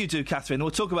know you do, Catherine. We'll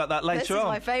talk about that later on. Percy's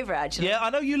my favourite, actually. Yeah,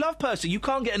 I know you love Percy. You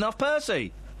can't get enough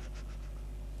Percy.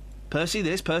 Percy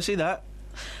this, Percy that.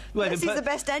 Percy's the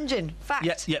best engine.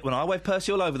 Fact. Yeah, when I wave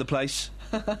Percy all over the place.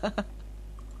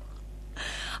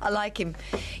 I like him.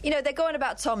 You know, they're going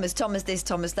about Thomas this,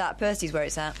 Thomas that. Percy's where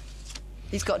it's at.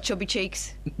 He's got chubby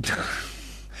cheeks.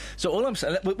 So all I'm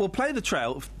saying, we'll play the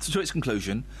trail to its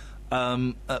conclusion,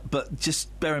 but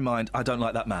just bear in mind, I don't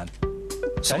like that man.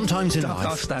 Sometimes in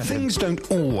life, things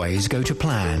don't always go to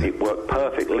plan. It worked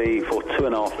perfectly for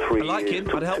 2.5, 3 years. I like him.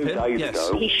 I'd help him. Yes.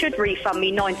 He should refund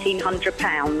me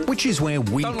 £1,900. Which is where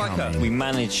we come in. We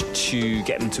managed to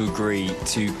get them to agree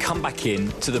to come back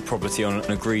in to the property on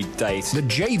an agreed date. The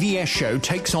JVS show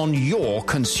takes on your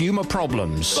consumer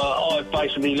problems. But I've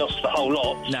basically lost the whole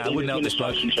lot in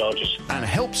administration charges. And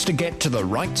helps to get to the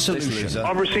right solution.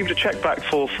 I've received a cheque back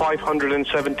for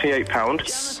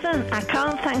 £578. Jonathan, I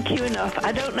can't thank you enough.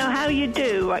 I don't know how you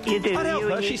do what you do. I'd help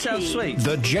her. She sounds sweet.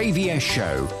 The JVS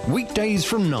show, weekdays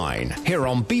from 9, here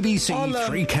on BBC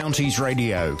Three Counties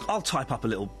Radio. I'll type up a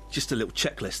little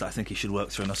checklist I think he should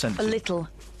work through, and I'll send it to him. Little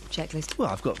checklist. Well,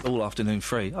 I've got all afternoon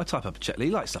free. I type up a checklist.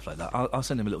 He likes stuff like that. I'll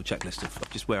send him a little checklist of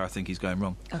just where I think he's going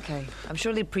wrong. OK. I'm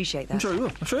sure he'll appreciate that. I'm sure he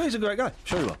will. I'm sure he's a great guy. I'm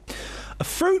sure he will. A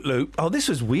Fruit Loop, this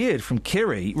was weird, from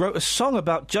Kiri, wrote a song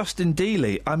about Justin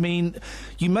Dealey. I mean,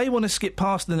 you may want to skip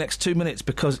past the next 2 minutes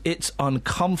because it's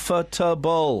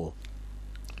uncomfortable.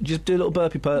 Just do a little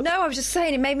burpee burp. No, I was just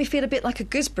saying, it made me feel a bit like a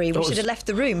gooseberry. We should have left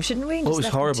the room, shouldn't we? It was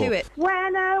horrible. To it.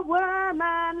 When a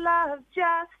woman loves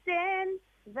Justin,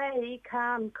 they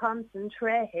can't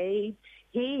concentrate.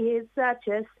 He is such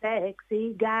a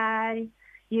sexy guy.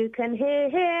 You can hear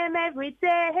him every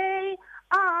day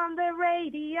on the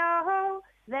radio.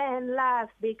 Then life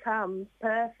becomes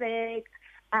perfect.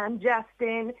 And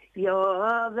Justin,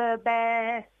 you're the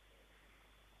best.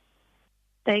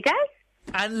 There you go.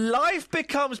 And life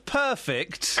becomes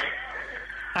perfect.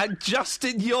 And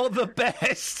Justin, you're the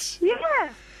best. Yeah.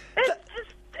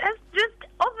 It's just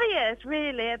obvious,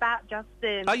 really, about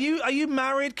Justin. Are you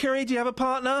married, Kiri? Do you have a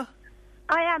partner?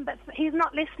 I am, but he's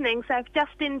not listening, so if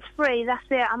Justin's free, that's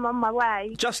it, I'm on my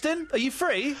way. Justin, are you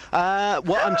free?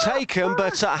 Well, I'm taken,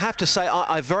 but I have to say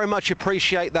I very much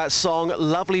appreciate that song.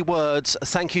 Lovely words.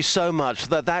 Thank you so much.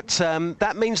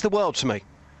 That means the world to me.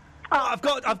 Oh, I've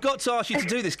got to ask you to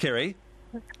do this, Kiri.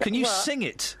 Can you sing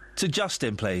it to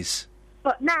Justin, please?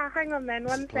 But now, hang on then,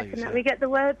 one second. Let me get the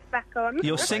words back on.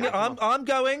 You're singing. I'm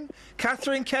going.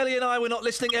 Catherine, Kelly, and I. We're not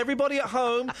listening. Everybody at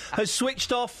home has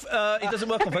switched off. It doesn't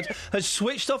work on phones. Has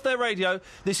switched off their radio.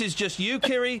 This is just you,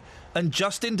 Kiri, and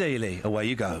Justin Dealey. Away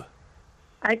you go.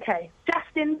 Okay,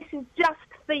 Justin, this is just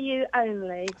for you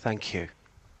only. Thank you.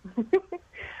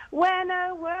 When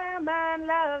a woman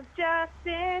loves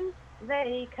Justin,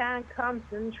 they can't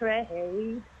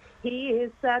concentrate. He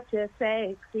is such a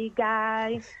sexy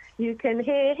guy. You can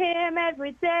hear him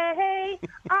every day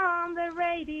on the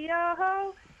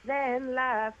radio. Then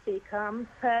life becomes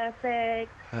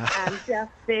perfect. And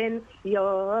Justin,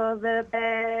 you're the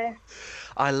best.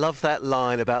 I love that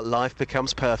line about life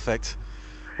becomes perfect.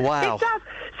 Wow. It does.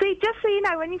 See, just so you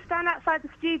know, when you stand outside the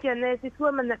studio and there's this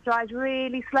woman that drives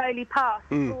really slowly past,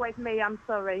 it's always me, I'm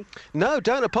sorry. No,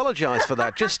 don't apologise for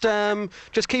that. Just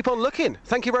keep on looking.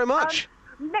 Thank you very much.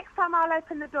 Next time I'll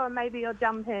open the door and maybe you'll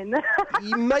jump in.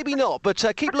 Maybe not, but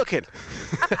keep looking.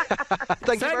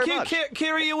 Thank you very much. Thank you,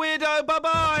 Kiri, you weirdo.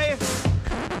 Bye-bye.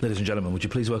 Ladies and gentlemen, would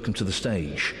you please welcome to the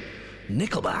stage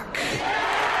Nickelback.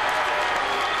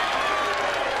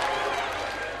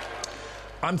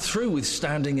 I'm through with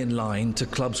standing in line to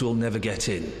clubs we'll never get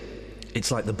in. It's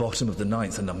like the bottom of the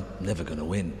ninth and I'm never going to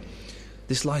win.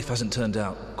 This life hasn't turned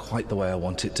out quite the way I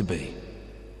want it to be.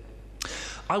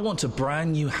 I want a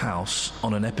brand new house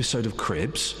on an episode of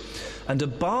Cribs and a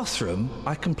bathroom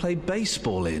I can play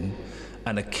baseball in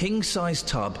and a king-size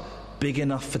tub big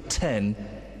enough for 10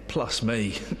 plus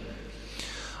me.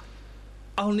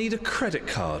 I'll need a credit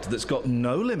card that's got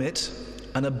no limit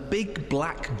and a big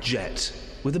black jet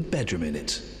with a bedroom in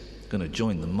it. Going to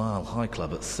join the Mile High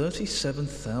Club at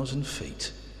 37,000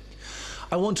 feet.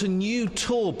 I want a new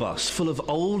tour bus full of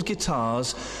old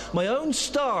guitars, my own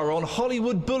star on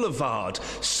Hollywood Boulevard.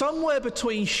 Somewhere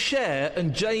between Cher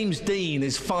and James Dean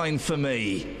is fine for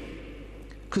me.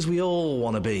 Because we all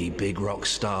want to be big rock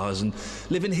stars and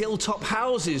live in hilltop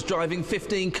houses driving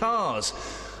 15 cars.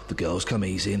 The girls come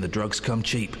easy and the drugs come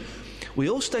cheap. We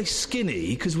all stay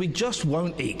skinny because we just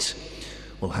won't eat.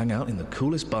 We'll hang out in the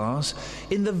coolest bars,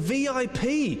 in the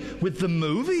VIP with the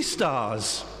movie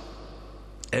stars.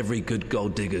 Every good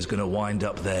gold digger's going to wind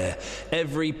up there.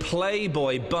 Every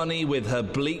Playboy bunny with her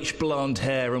bleach blonde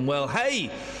hair. And, well,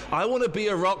 hey, I want to be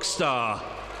a rock star.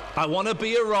 I want to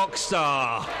be a rock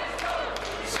star.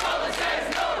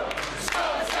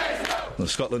 Well,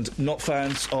 Scotland, not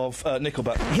fans of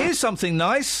Nickelback. Here's something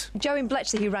nice. Joe in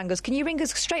Bletchley who rang us. Can you ring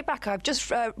us straight back? I've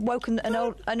just woken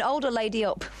an older lady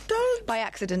up. Don't. By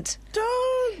accident.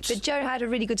 Don't. But Joe had a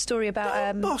really good story about...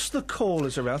 Don't boss the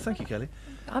callers around. Thank you, Kelly.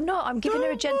 I'm not. I'm giving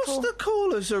her a gentle... Don't boss the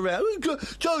callers around.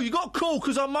 Joe, you got call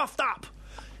because I'm muffed up.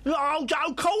 Oh,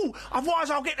 Joe, cool.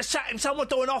 Otherwise I'll get the sack and someone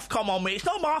do an Ofcom on me. It's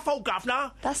not my fault,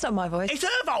 Governor. That's not my voice. It's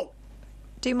her fault.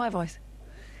 Do my voice.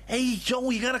 Hey, Joe,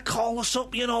 you got to call us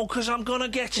up, you know, because I'm going to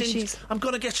get an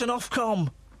Ofcom.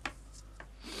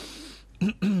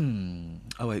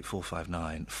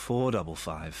 08459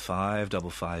 455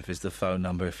 555 is the phone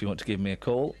number if you want to give me a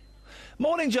call.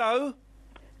 Morning, Joe.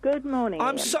 Good morning.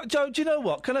 Joe, do you know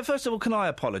what? First of all, can I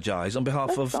apologise on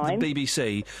behalf of the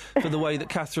BBC for the way that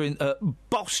Catherine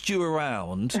bossed you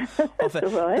around? That's all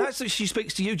right. That's that she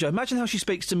speaks to you, Joe. Imagine how she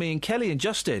speaks to me and Kelly and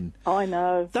Justin. I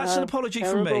know. That's an apology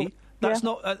terrible. from me. That's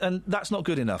not, and that's not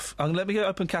good enough. Let me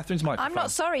open Catherine's microphone. I'm not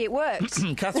sorry, it worked.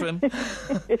 Catherine.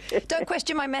 Don't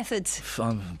question my methods.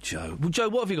 Joe. Well, Joe,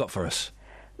 what have you got for us?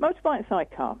 Motorbike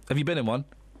sidecar. Have you been in one?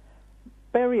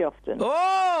 Very often.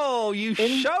 Oh, you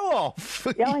show off.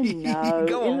 Yeah, I know.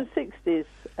 Go on. In the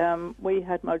 60s, we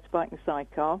had motorbike and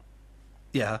sidecar.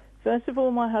 Yeah. First of all,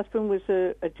 my husband was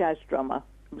a jazz drummer.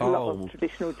 A lot of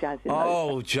traditional jazz in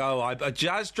those. Joe, a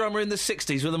jazz drummer in the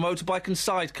 60s with a motorbike and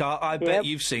sidecar. I bet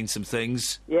you've seen some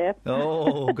things. Yep.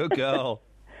 Oh, good girl.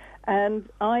 And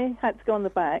I had to go on the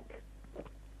back.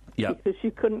 Yeah. Because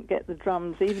you couldn't get the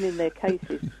drums, even in their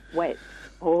cases, wet.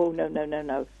 Oh,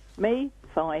 no. Me?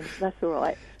 Fine, that's all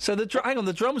right. So hang on,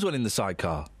 the drums went in the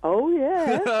sidecar. Oh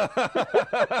yeah,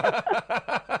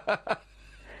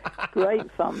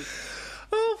 great fun.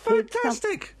 Oh,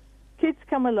 fantastic! Kids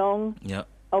come along. Yeah.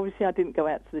 Obviously, I didn't go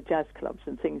out to the jazz clubs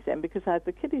and things then because I had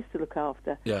the kiddies to look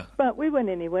after. Yeah. But we went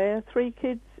anywhere. 3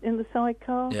 kids in the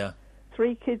sidecar. Yeah.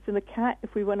 3 kids and a cat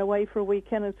if we went away for a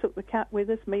weekend and took the cat with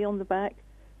us. Me on the back.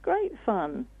 great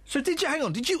fun. So hang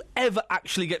on, did you ever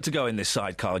actually get to go in this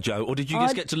sidecar, Joe, or did you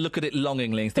just get to look at it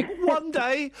longingly and think, one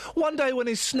day when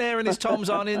his snare and his toms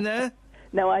aren't in there?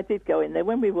 No, I did go in there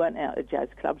when we weren't out at jazz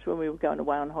clubs, when we were going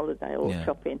away on holiday or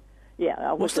shopping. Yeah,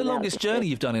 I What's the longest journey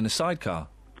you've done in a sidecar?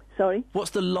 Sorry?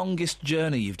 What's the longest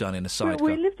journey you've done in a sidecar?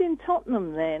 We lived in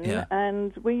Tottenham then,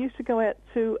 and we used to go out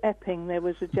to Epping. There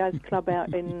was a jazz club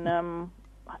out in,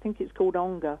 I think it's called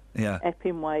Ongar,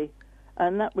 Epping Way.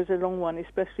 And that was a long one,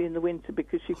 especially in the winter,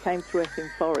 because you came through Epping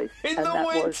Forest. In the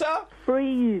winter? Was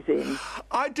freezing.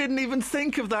 I didn't even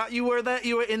think of that. You were there.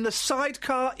 You were in the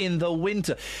sidecar in the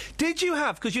winter. Did you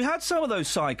have? Because you had some of those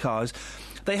sidecars.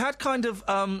 They had kind of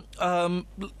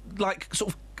like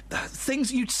sort of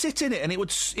things. You'd sit in it, and it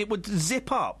would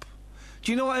zip up.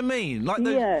 Do you know what I mean? Like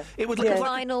it would like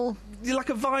vinyl, like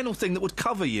a vinyl thing that would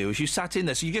cover you as you sat in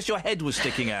there. So you guess your head was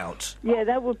sticking out. Yeah,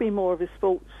 that would be more of a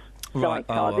sports. Right.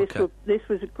 Sidecar. Oh, okay. This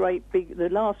was a great big. The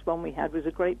last one we had was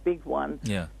a great big one.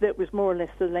 Yeah. That was more or less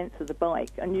the length of the bike,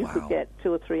 and you could get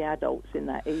 2 or 3 adults in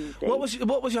that easy. What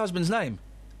was your husband's name?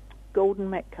 Gordon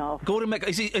Metcalf. Gordon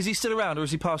Metcalf. Is he still around, or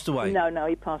has he passed away? No,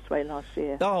 he passed away last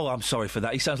year. Oh, I'm sorry for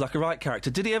that. He sounds like a right character.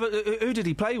 Did he ever? Who did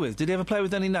he play with? Did he ever play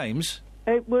with any names?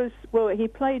 It was he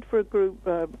played for a group,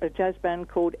 a jazz band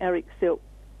called Eric Silk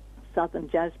Southern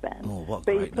Jazz Band. Oh, what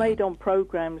But great he played name. on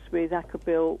programmes with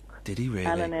Ackerbilk. Did he really?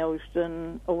 Alan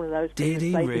Elston, all of those. Did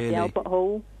he played really? At the Albert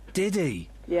Hall. Did he?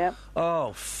 Yeah.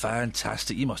 Oh,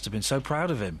 fantastic! You must have been so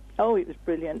proud of him. Oh, it was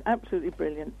brilliant, absolutely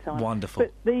brilliant time. Wonderful.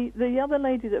 But the other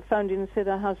lady that phoned in and said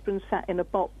her husband sat in a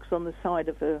box on the side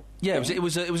of her. Yeah, it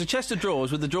was a chest of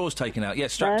drawers with the drawers taken out. Yeah,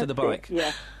 strapped to the bike.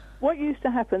 Yeah. What used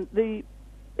to happen?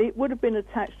 It would have been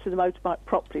attached to the motorbike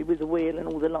properly with the wheel and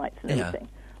all the lights and everything.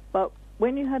 But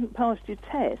when you hadn't passed your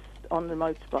test on the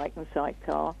motorbike and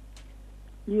sidecar,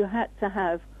 you had to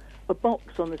have a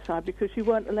box on the side because you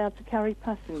weren't allowed to carry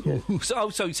passengers. So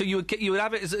you would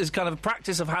have it as kind of a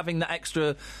practice of having that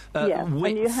extra yeah,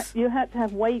 width. and you had to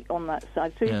have weight on that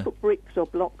side, so you put bricks or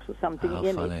blocks or something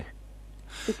in it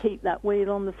to keep that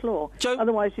wheel on the floor. Joe,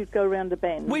 otherwise you'd go round a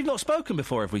bend. We've not spoken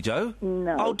before, have we, Joe?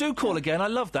 No. Oh, do call again. I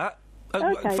love that.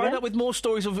 Okay, find out with more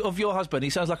stories of your husband. He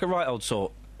sounds like a right old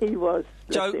sort. He was.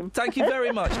 Joe, thank you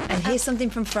very much. And here's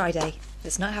something from Friday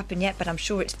that's not happened yet, but I'm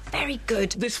sure it's very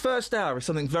good. This first hour is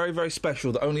something very, very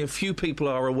special that only a few people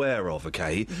are aware of,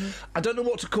 OK? I don't know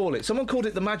what to call it. Someone called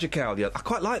it the Magic Hour. I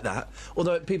quite like that,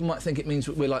 although people might think it means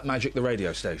we're like Magic the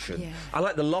radio station. Yeah. I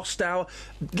like the Lost Hour.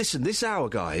 Listen, this hour,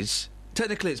 guys,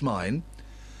 technically it's mine,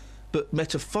 but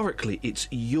metaphorically it's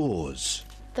yours.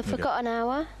 The Forgotten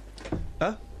Hour.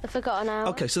 Huh? The Forgotten Hour.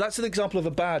 OK, so that's an example of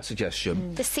a bad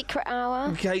suggestion. The Secret Hour.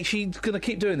 OK, she's going to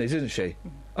keep doing this, isn't she?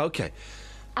 OK.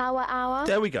 Hour.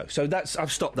 There we go. So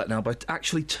I've stopped that now by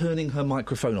actually turning her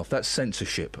microphone off. That's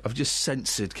censorship. I've just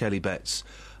censored Kelly Betts.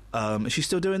 Is she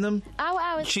still doing them?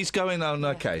 Hour. She's going on.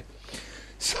 OK.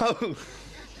 So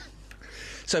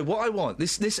what I want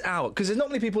this hour, because there's not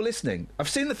many people listening. I've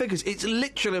seen the figures. It's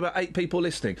literally about 8 people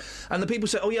listening, and the people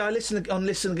say, "Oh yeah, I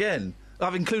listen again."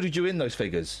 I've included you in those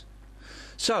figures.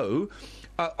 So,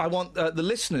 I want the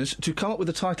listeners to come up with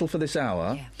a title for this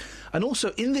hour, and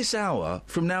also in this hour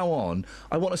from now on,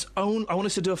 I want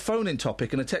us to do a phone-in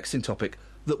topic and a texting topic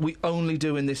that we only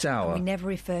do in this hour. And we never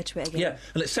refer to it again. Yeah,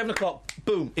 and at 7 o'clock,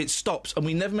 boom, it stops, and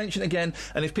we never mention it again.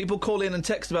 And if people call in and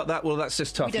text about that, well, that's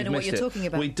just tough. We don't know what you're talking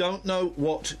about. We don't know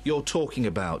what you're talking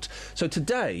about. So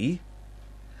today,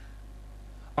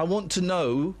 I want to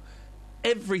know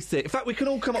everything. In fact, we can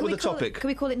all come up with a topic. Can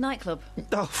we call it nightclub?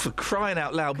 Oh, for crying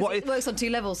out loud! It works on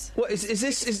 2 levels. What is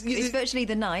this? It's virtually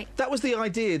the night. That was the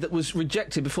idea that was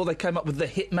rejected before they came up with the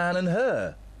Hitman and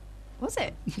Her. Was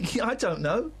it? I don't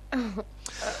know.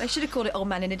 They should have called it Old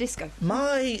Man in a Disco.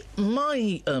 My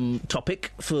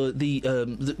topic for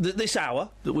this hour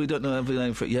that we don't know the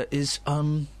name for it yet is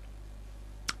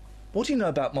what do you know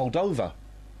about Moldova?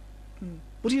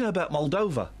 What do you know about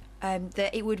Moldova?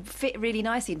 That it would fit really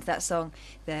nicely into that song.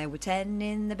 There were 10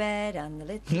 in the bed and the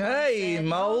little... Hey,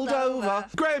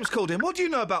 Moldova. Graham's called in. What do you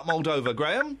know about Moldova,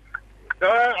 Graham?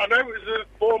 I know it was a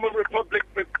former republic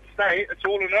state. That's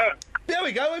all I know. There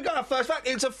we go. We've got our first fact.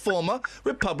 It's a former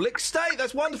republic state.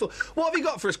 That's wonderful. What have you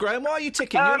got for us, Graham? Why are you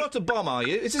ticking? You're not a bomb, are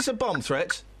you? Is this a bomb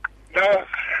threat? No.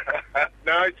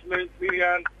 No, it's the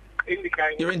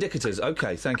indicator. Your indicators.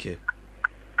 OK, thank you.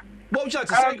 What would you like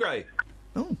to say, Gray?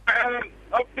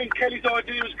 I think Kelly's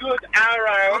idea was good.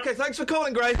 Hour. OK, thanks for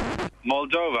calling, Gray.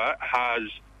 Moldova has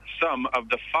some of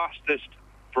the fastest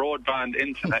broadband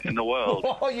internet in the world.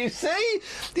 Oh, you see?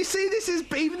 This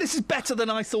is better than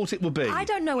I thought it would be. I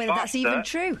don't know whether that's even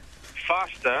true.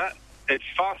 Faster It's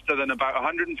faster than about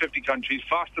 150 countries,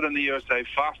 faster than the USA,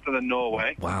 faster than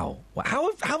Norway. Wow.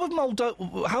 How have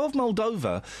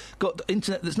Moldova got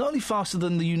internet that's not only faster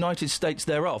than the United States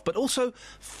thereof, but also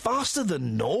faster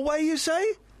than Norway, you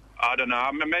say? I don't know.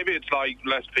 I mean, maybe it's like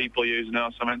less people using it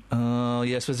or something. Oh,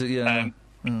 yes, was it? Yeah.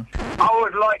 I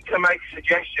would like to make a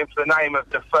suggestion for the name of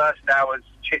the first hour's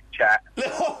chit-chat.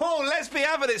 Oh, let's be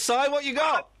having it, Si. What you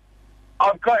got?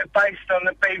 I've got it based on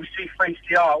the BBC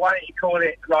 3CR. Why don't you call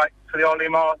it, like, for the Ollie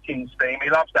Martins theme?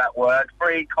 He loves that word.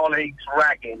 3 colleagues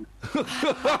ragging.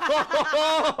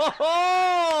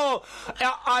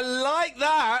 I like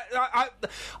that.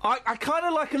 I kind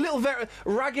of like a little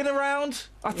ragging around.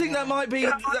 I think that might be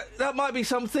that might be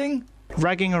something.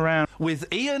 Ragging around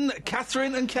with Ian,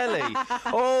 Catherine, and Kelly.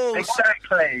 Oh,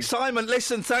 exactly. Simon,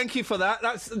 listen, thank you for that.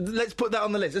 Let's put that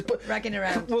on the list. Let's put ragging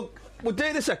around. We'll do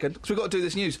it in a second because we've got to do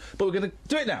this news, but we're going to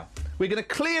do it now. We're going to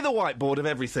clear the whiteboard of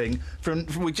everything.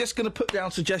 We're just going to put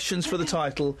down suggestions for the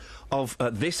title of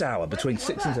this hour between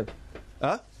 6 and 7.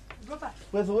 Huh? Rubber.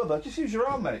 Where's the rubber? Just use your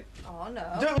arm, mate. Oh no.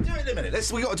 Do it in a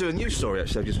minute. We've got to do a news story.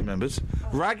 Actually, I just remembered.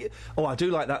 Oh, I do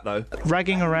like that though.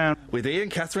 Ragging around with Ian,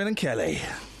 Catherine, and Kelly.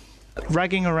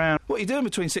 Ragging around. What are you doing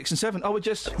between 6 and 7? Oh, we're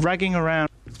just ragging around.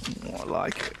 Oh, I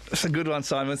like it. That's a good one,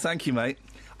 Simon. Thank you, mate.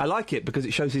 I like it because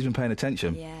it shows he's been paying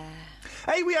attention. Yeah.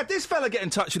 Hey, we had this fella get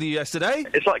in touch with you yesterday.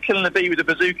 It's like killing a bee with a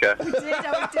bazooka. We did.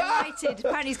 I was delighted.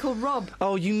 Apparently, he's called Rob.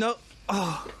 Oh, you know.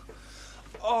 Oh,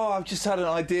 I've just had an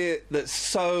idea that's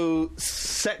so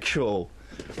sexual.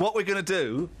 What we're going to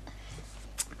do?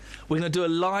 We're going to do a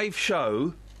live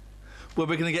show where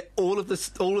we're going to get all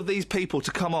of these people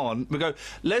to come on. We go,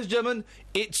 ladies and gentlemen,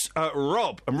 it's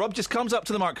Rob, and Rob just comes up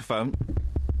to the microphone.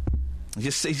 He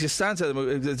just stands there.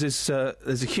 There's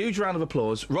a huge round of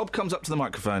applause. Rob comes up to the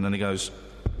microphone and he goes,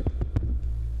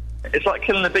 "It's like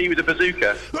killing a bee with a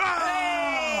bazooka."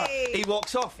 Ah! He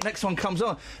walks off. Next one comes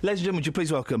on. Ladies and gentlemen, would you please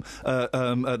welcome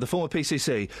the former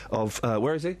PCC of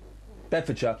where is he?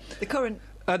 Bedfordshire. The current.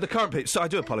 The current pitch. So I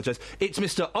do apologise. It's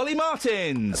Mr. Ollie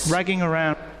Martins. Ragging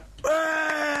around.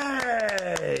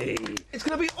 Hey! It's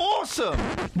going to be awesome.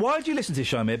 Why do you listen to this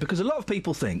show, Amir? Because a lot of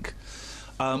people think.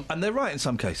 And they're right in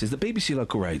some cases, that BBC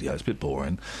local radio is a bit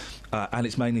boring, and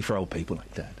it's mainly for old people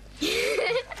like Dad.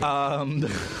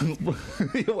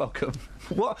 You're welcome.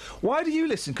 Why do you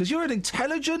listen? Because you're an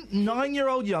intelligent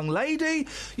 9-year-old young lady.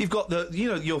 You've got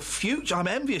your future. I'm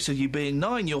envious of you being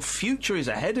 9. Your future is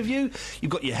ahead of you.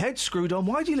 You've got your head screwed on.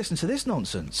 Why do you listen to this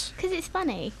nonsense? Because it's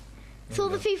funny. It's all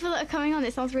the people that are coming on.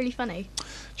 It sounds really funny.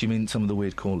 Do you mean some of the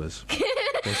weird callers?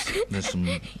 There's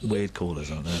some weird callers,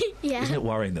 aren't there? Yeah. Isn't it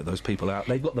worrying that those people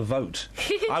they've got the vote?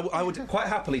 I would quite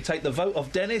happily take the vote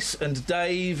of Dennis and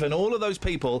Dave and all of those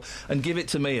people and give it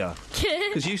to Mia.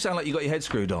 Because you sound like you got your head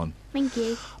screwed on. Thank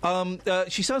you.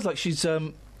 She sounds like she's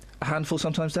a handful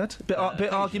sometimes, Dad. Bit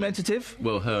argumentative.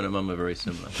 Well, her and her mum are very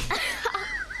similar.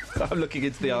 I'm looking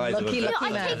into the eyes of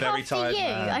a very tired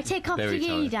man. I take after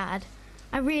you, Dad.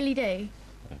 I really do.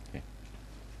 Okay.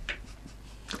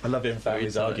 I love hearing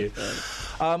families argue.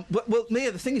 Well,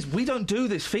 Mia, the thing is, we don't do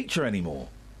this feature anymore.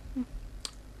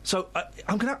 So I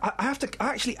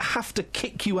actually have to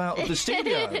kick you out of the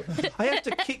studio. I have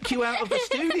to kick you out of the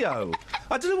studio.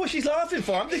 I don't know what she's laughing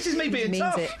for. This is me being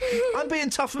tough. I'm being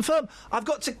tough and firm. I've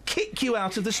got to kick you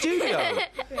out of the studio.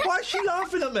 Why is she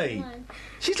laughing at me?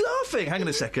 She's laughing. Hang on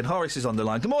a second. Horace is on the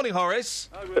line. Good morning, Horace.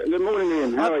 Good morning,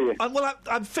 Ian. How are you?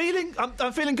 I'm feeling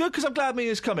good because I'm glad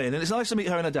Mia's come in, and it's nice to meet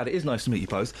her and her dad. It is nice to meet you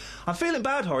both. I'm feeling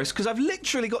bad, Horace, because I've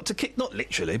literally got to kick. Not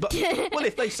literally, but well,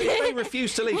 if they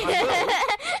refuse to leave, I will.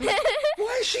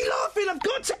 Why is she laughing? I've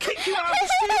got to kick you out of the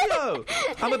studio.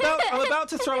 I'm about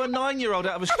to throw a 9-year-old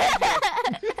out of a studio.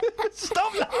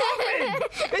 Stop laughing!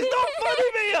 It's not funny,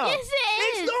 Mia. Yes, it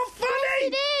is. It's not funny.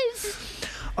 Yes, it is.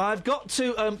 I've got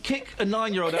to kick a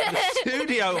 9-year-old out of the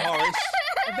studio, Horace.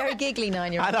 A very giggly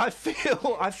 9-year-old. And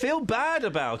I feel bad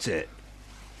about it.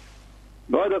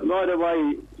 By the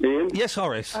way, Ian. Yes,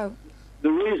 Horace. Oh.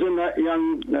 The reason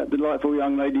that delightful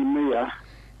young lady Mia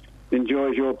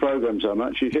enjoys your programme so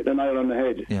much, you hit the nail on the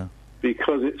head. Yeah.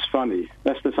 Because it's funny.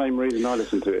 That's the same reason I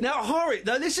listen to it. Now, Horace,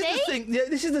 this is the thing. Yeah,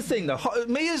 this is the thing, though.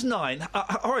 Mia's 9.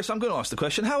 Horace, I'm going to ask the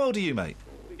question. How old are you, mate?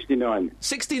 69.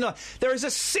 69. There is a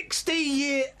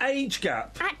 60-year age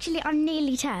gap. Actually, I'm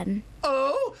nearly 10.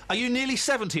 Oh, are you nearly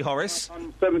 70, Horace?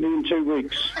 I'm 70 in 2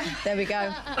 weeks. There we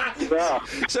go. Yeah.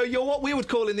 So you're what we would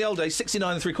call in the old days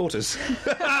 69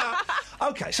 3/4.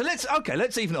 Okay, so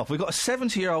let's even off. We've got a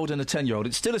 70-year-old and a 10-year-old.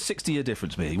 It's still a 60-year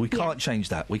difference, me. We can't change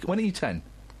that. When are you 10?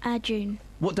 June.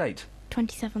 What date?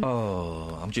 27th.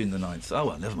 Oh, I'm June the 9th. Oh,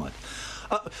 well, never mind.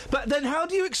 But then how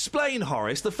do you explain,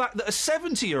 Horace, the fact that a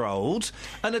 70-year-old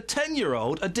and a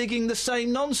 10-year-old are digging the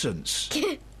same nonsense?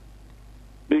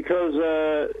 Because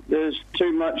there's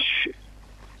too much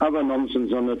other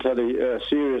nonsense on the telly,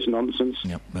 serious nonsense.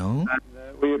 Yep. No.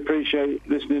 And we appreciate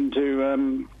listening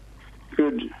to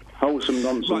good, wholesome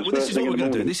nonsense. Right, well, this is what we're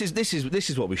going to do. This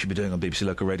is what we should be doing on BBC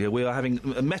Local Radio. We are having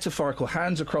metaphorical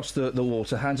hands across the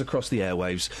water, hands across the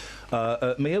airwaves.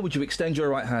 Mia, would you extend your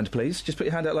right hand, please? Just put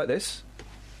your hand out like this.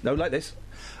 No, like this.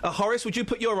 Horace, would you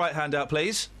put your right hand out,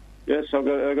 please? Yes, I've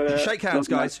got Shake hands,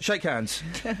 guys. Shake hands.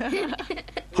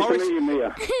 Horace.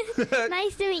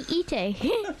 Nice to meet you too.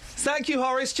 Thank you,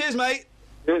 Horace. Cheers, mate.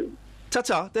 Yeah.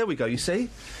 Ta-ta. There we go, you see?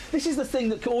 This is the thing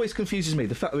that always confuses me,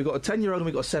 the fact that we've got a 10-year-old and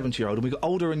we've got a 70-year-old and we've got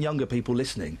older and younger people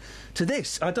listening to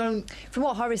this. I don't... From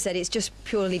what Horace said, it's just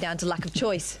purely down to lack of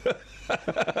choice.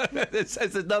 It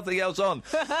says there's nothing else on.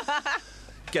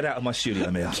 Get out of my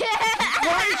studio, Mia.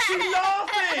 Why is she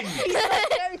laughing? He's not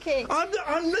joking.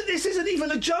 This isn't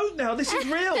even a joke now. This is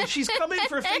real. She's come in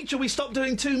for a feature we stopped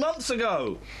doing 2 months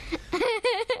ago.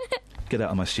 Get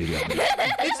out of my studio, Mia.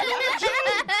 It's not a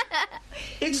joke.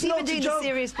 It's not a joke. Doing a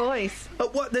serious voice.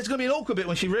 There's going to be an awkward bit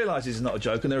when she realises it's not a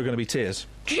joke, and there are going to be tears.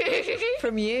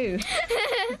 From you.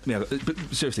 Mia, but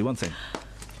seriously, one thing.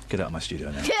 Get out of my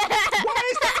studio now. Why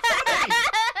is that funny?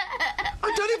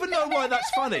 I don't even know why that's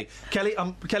funny. Kelly,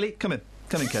 come in.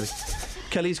 Come in, Kelly.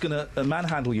 Kelly's going to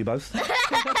manhandle you both.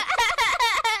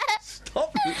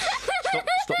 Stop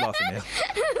laughing, Mia.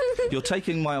 You're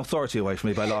taking my authority away from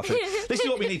me by laughing. This is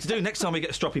what we need to do next time we get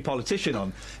a stroppy politician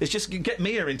on. Is just get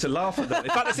Mia in to laugh at them.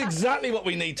 In fact, that's exactly what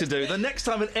we need to do. The next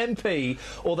time an MP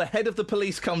or the head of the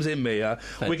police comes in, Mia,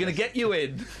 we're going to get you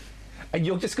in. And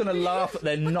you're just going to laugh at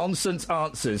their nonsense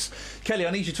answers. Kelly,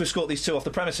 I need you to escort these two off the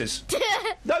premises.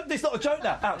 No, it's not a joke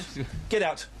now. Out. Get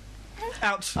out.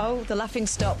 Out. Oh, the laughing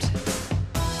stopped.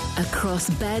 Across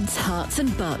beds, hearts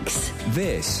and bucks.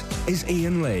 This is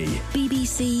Ian Lee.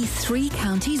 BBC Three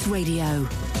Counties Radio.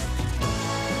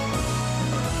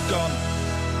 Gone.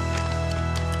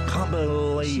 Can't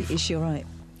believe... Is she all right?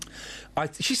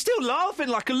 She's still laughing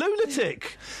like a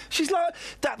lunatic. She's like...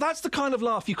 That's the kind of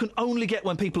laugh you can only get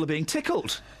when people are being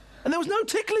tickled. And there was no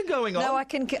tickling going on. No, I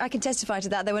can testify to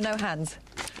that. There were no hands.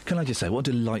 Can I just say, what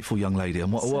a delightful young lady,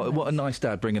 and what a nice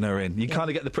dad bringing her in. You kind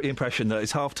of get the impression that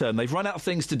it's half term. They've run out of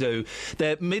things to do.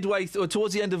 They're midway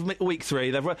towards the end of week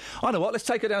 3. I know what. Let's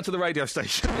take her down to the radio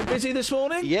station. Busy this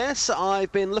morning? Yes,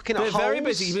 I've been looking at holes. Very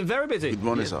busy. You've been very busy. Good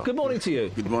morning, sir. Good morning to you.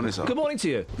 Good morning, sir. Good morning to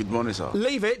you. Good morning, sir.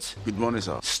 Leave it. Good morning,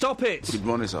 sir. Stop it. Good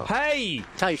morning, sir. Hey.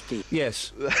 Tasty.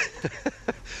 Yes.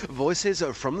 Voices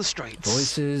from the streets.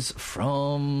 Voices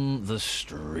from the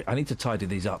street. I need to tidy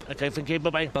these up. Okay, thank you.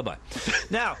 Bye-bye. Bye-bye.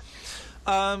 Now,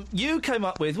 you came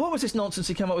up with... What was this nonsense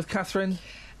you came up with, Catherine?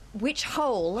 Which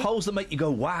hole... Holes that make you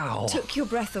go, wow. Took your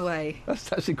breath away.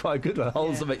 That's actually quite a good one.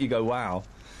 Holes that make you go, wow.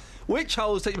 Which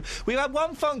holes take you... We had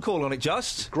one phone call on it,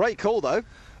 just. Great call, though.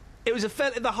 It was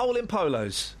the hole in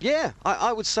polos. Yeah,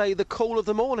 I would say the call of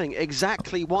the morning.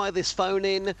 Exactly why this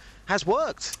phone-in has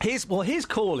worked. His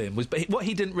call-in was... What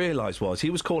he didn't realise was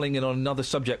he was calling in on another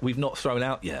subject we've not thrown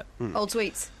out yet. Old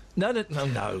sweets. No.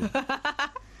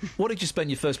 What did you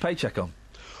spend your first paycheck on?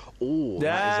 Oh,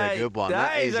 that is a good one.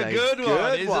 That is a good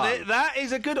one, isn't it? That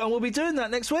is a good one. We'll be doing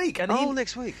that next week. And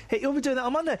next week. He'll be doing that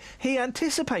on Monday. He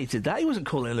anticipated that. He wasn't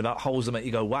calling in about holes that make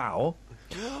you go, wow.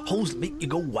 Holes that make you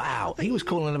go, wow. He was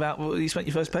calling about what you spent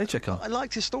your first paycheck on. I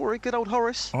liked his story. Good old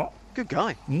Horace. Oh. Good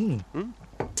guy.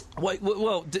 Wait,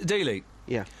 well, Dealey.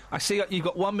 Yeah. I see you've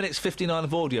got 1 minute 59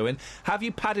 of audio in. Have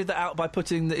you padded that out by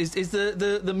putting... Is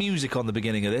the music on the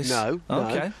beginning of this? No.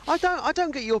 Okay. I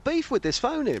don't get your beef with this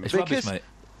phone-in. It's rubbish, mate.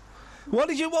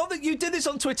 You did this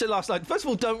on Twitter last night. First of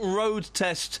all, don't road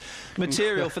test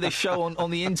material for this show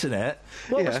on the internet.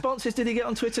 What responses did he get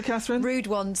on Twitter, Catherine? Rude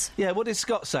ones. Yeah, what did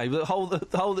Scott say? The hole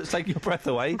that's taking your breath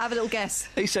away? Have a little guess.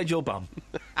 He said your bum.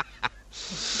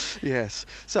 Yes.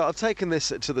 So I've taken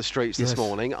this to the streets this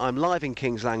morning. I'm live in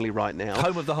Kings Langley right now.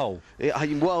 Home of the hole.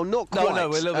 Well, not quite. No,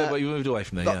 we're a little bit, but you moved away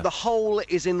from there. The hole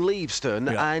is in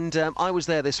Leavesden, and I was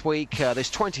there this week, this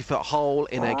 20-foot hole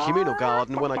in a communal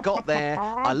garden. When I got there,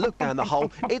 I looked down the hole.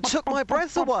 It took my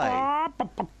breath away.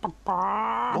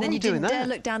 And then you didn't dare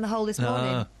look down the hole this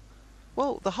morning.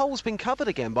 Well, the hole's been covered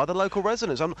again by the local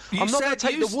residents. I'm not going to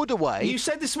take the wood away. You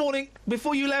said this morning,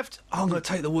 before you left, I'm going to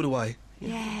take the wood away.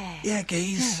 Yeah. Yeah,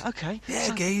 geez. Yeah, okay.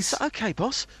 Yeah, geez. Okay,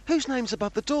 boss. Whose name's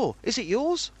above the door? Is it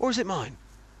yours or is it mine?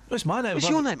 It's my name. It's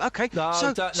your name. Okay.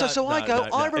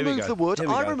 I remove the wood.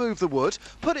 I remove the wood.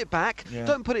 Put it back. Yeah.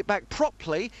 Don't put it back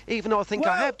properly, even though I think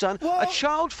I have done. A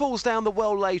child falls down the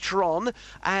well later on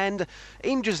and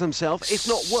injures themselves. If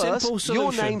not worse,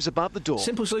 your name's above the door.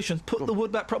 Simple solution. Put the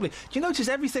wood back properly. Do you notice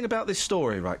everything about this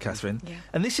story, right, Catherine? Yeah.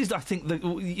 And this is, I think,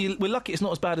 we're lucky it's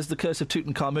not as bad as the curse of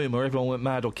Tutankhamun, where everyone went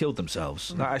mad or killed themselves.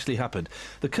 That actually happened.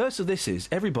 The curse of this is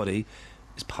everybody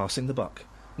is passing the buck.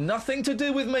 Nothing to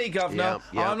do with me, Governor.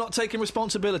 I'm not taking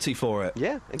responsibility for it.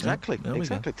 Yeah, exactly.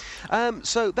 Exactly.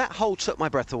 So that hole took my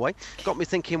breath away. Got me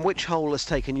thinking, which hole has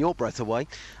taken your breath away?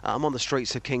 I'm on the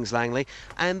streets of Kings Langley,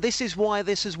 and this is why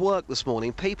this has worked this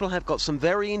morning. People have got some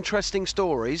very interesting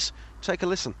stories. Take a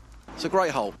listen. It's a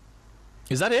great hole.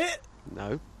 Is that it?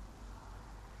 No.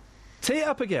 Tee it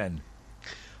up again.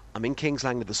 I'm in Kings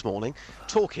Langley this morning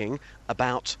talking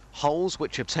about holes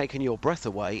which have taken your breath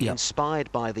away,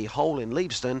 inspired by the hole in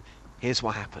Leavesden. Here's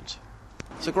what happened.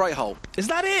 It's a great hole. Is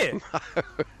that it?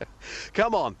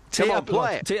 Come on. Tee Come on,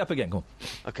 play it. Tee it up again. Go on.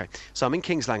 OK, so I'm in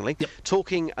Kings Langley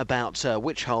talking about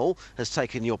which hole has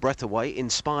taken your breath away,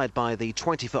 inspired by the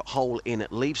 20-foot hole in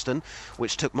Leavesden,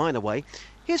 which took mine away.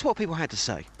 Here's what people had to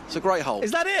say. It's a great hole.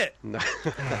 Is that it? No.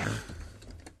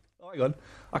 Oh, hang on.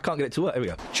 I can't get it to work. Here we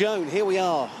go. Joan, here we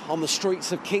are on the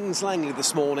streets of Kings Langley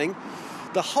this morning.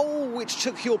 The hole which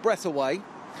took your breath away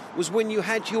was when you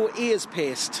had your ears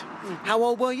pierced. How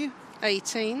old were you?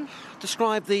 18.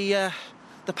 Describe the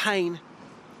pain.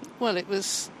 Well, it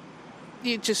was...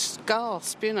 You just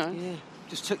gasp, you know. Yeah.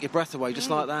 Just took your breath away, just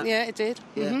like that? Yeah, it did.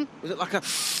 Yeah. Mm-hmm. Was it like a...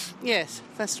 Yes,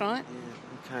 that's right.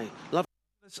 Yeah, OK. Love.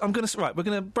 We're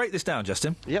going to break this down,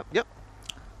 Justin. Yep.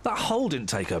 That hole didn't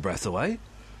take her breath away.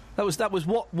 That was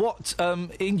what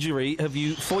injury have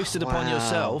you foisted upon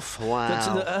yourself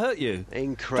that hurt you?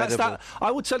 Incredible. I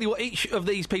will tell you what each of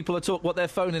these people are what their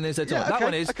phoning is. They're talking. That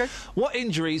one is what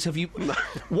injuries have you?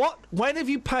 When have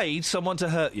you paid someone to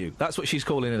hurt you? That's what she's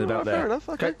calling in about there. Fair enough.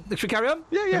 Okay. Should we carry on?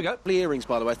 Yeah. Here we go. Lovely earrings,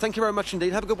 by the way. Thank you very much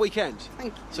indeed. Have a good weekend.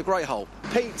 Thank you. It's a great hole.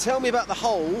 Pete, tell me about the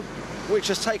hole which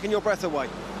has taken your breath away.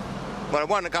 Well,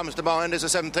 one that comes to mind is the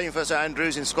 17th at St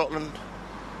Andrews in Scotland.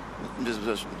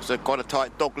 It's quite a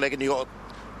tight dog leg, and your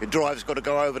drive's got to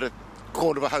go over the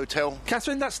corner of a hotel.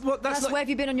 Catherine, that's where have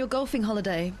you been on your golfing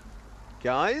holiday?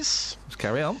 Guys, let's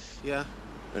carry on. Yeah,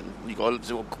 and you got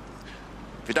to,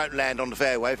 if you don't land on the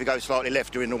fairway, if you go slightly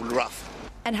left, you're in all the rough.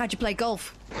 And how'd you play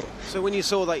golf? So when you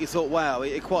saw that, you thought, wow,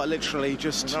 it quite literally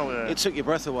just it took your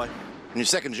breath away. And your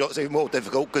second shot's even more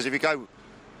difficult because if you go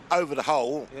over the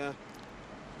hole,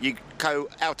 you go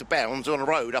out of bounds on a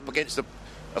road up against a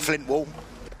flint wall.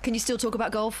 Can you still talk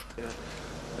about golf?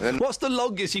 Yeah. What's the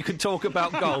longest you can talk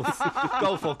about golf?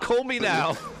 Golf or call me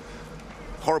now.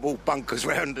 Horrible bunkers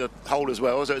round the hole as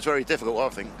well, so it's very difficult, I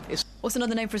think. What's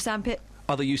another name for a sandpit?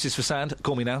 Other uses for sand?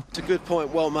 Call me now. It's a good point,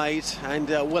 well made, and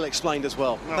well explained as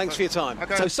well. Thanks for your time.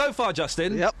 Okay. So far,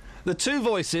 Justin, the two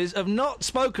voices have not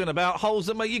spoken about holes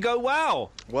that make you go, wow.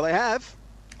 Well, they have.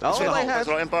 They have.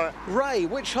 Right, Ray,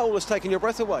 which hole has taken your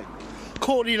breath away?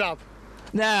 Courtney Love.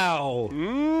 Now,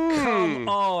 come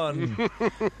on.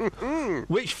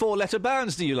 Which four-letter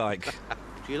bands do you like?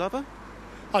 Do you love her?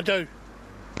 I do.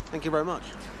 Thank you very much.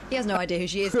 He has no idea who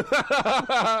she is.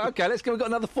 OK, let's go. We've got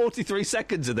another 43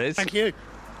 seconds of this. Thank you.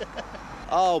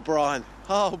 Oh, Brian.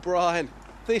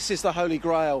 This is the Holy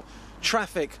Grail.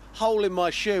 Traffic, hole in my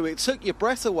shoe. It took your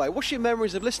breath away. What's your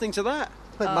memories of listening to that?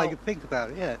 It made you think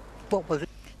about it, yeah. What was it?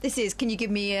 This is, can you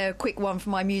give me a quick one for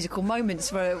my musical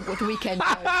moments for the weekend?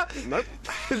 Nope.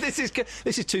 This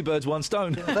is two birds, one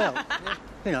stone. It's about,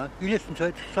 you know, you listen to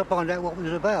it to find out what it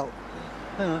was about.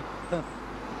 You know,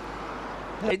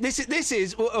 This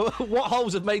is what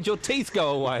holes have made your teeth go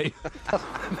away.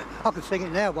 I can sing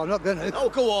it now, but I'm not going to. Oh,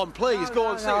 go on, please. Go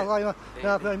on, sing it. No,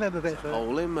 I don't remember a bit.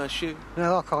 Hole in my shoe.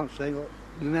 No, I can't sing.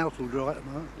 My mouth's all dry at the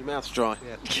moment. Your mouth's dry?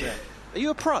 Yeah. Are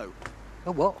you a pro?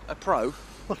 A what? A pro?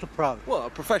 What's a pro? Well, a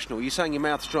professional. You're saying your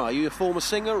mouth's dry. Are you a former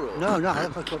singer? Or? No.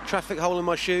 Traffic, hole in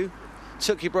my shoe.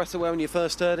 Took your breath away when you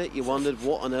first heard it. You wondered,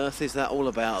 what on earth is that all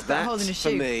about? That,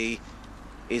 for me,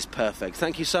 is perfect.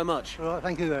 Thank you so much. All right,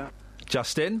 thank you very much.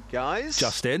 Justin. Guys.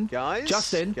 Justin. Guys.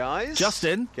 Justin. Guys.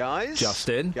 Justin. Guys.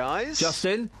 Justin. Guys.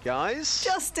 Justin. Guys.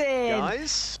 Justin.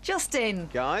 Guys. Justin.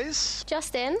 Guys.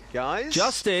 Justin. Guys.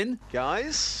 Justin.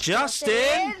 Guys.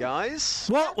 Justin. Guys.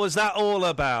 What was that all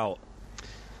about?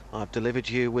 I've delivered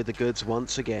you with the goods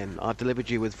once again. I've delivered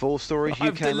you with 4 stories. You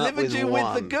I've came up with delivered you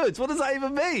one. with the goods. What does that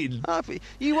even mean?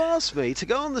 You asked me to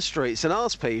go on the streets and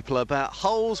ask people about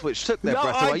holes which took their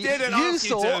breath away. No, I didn't ask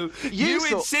you to. You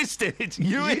insisted.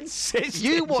 You insisted.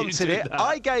 You wanted it. That.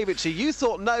 I gave it to you. You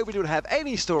thought nobody would have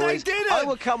any stories. They didn't. I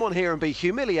would come on here and be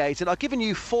humiliated. I've given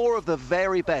you 4 of the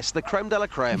very best, the creme de la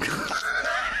creme.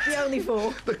 The only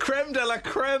 4. The creme de la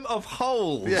creme of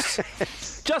holes. Yes.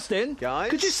 Justin,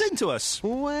 guys, could you sing to us?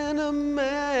 When a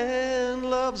man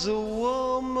loves a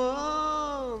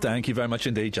woman. Thank you very much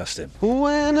indeed, Justin.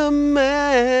 When a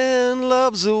man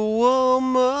loves a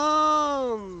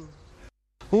woman.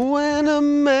 When a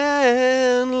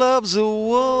man loves a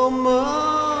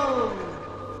woman.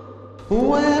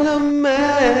 When a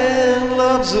man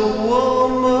loves a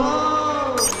woman.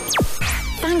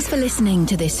 Thanks for listening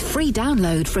to this free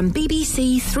download from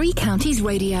BBC Three Counties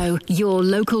Radio, your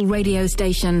local radio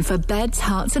station for beds,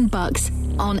 hearts and bucks,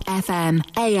 on FM,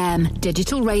 AM,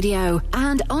 digital radio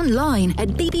and online at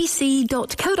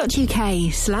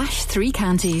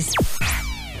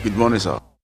bbc.co.uk/3counties. Good morning, sir.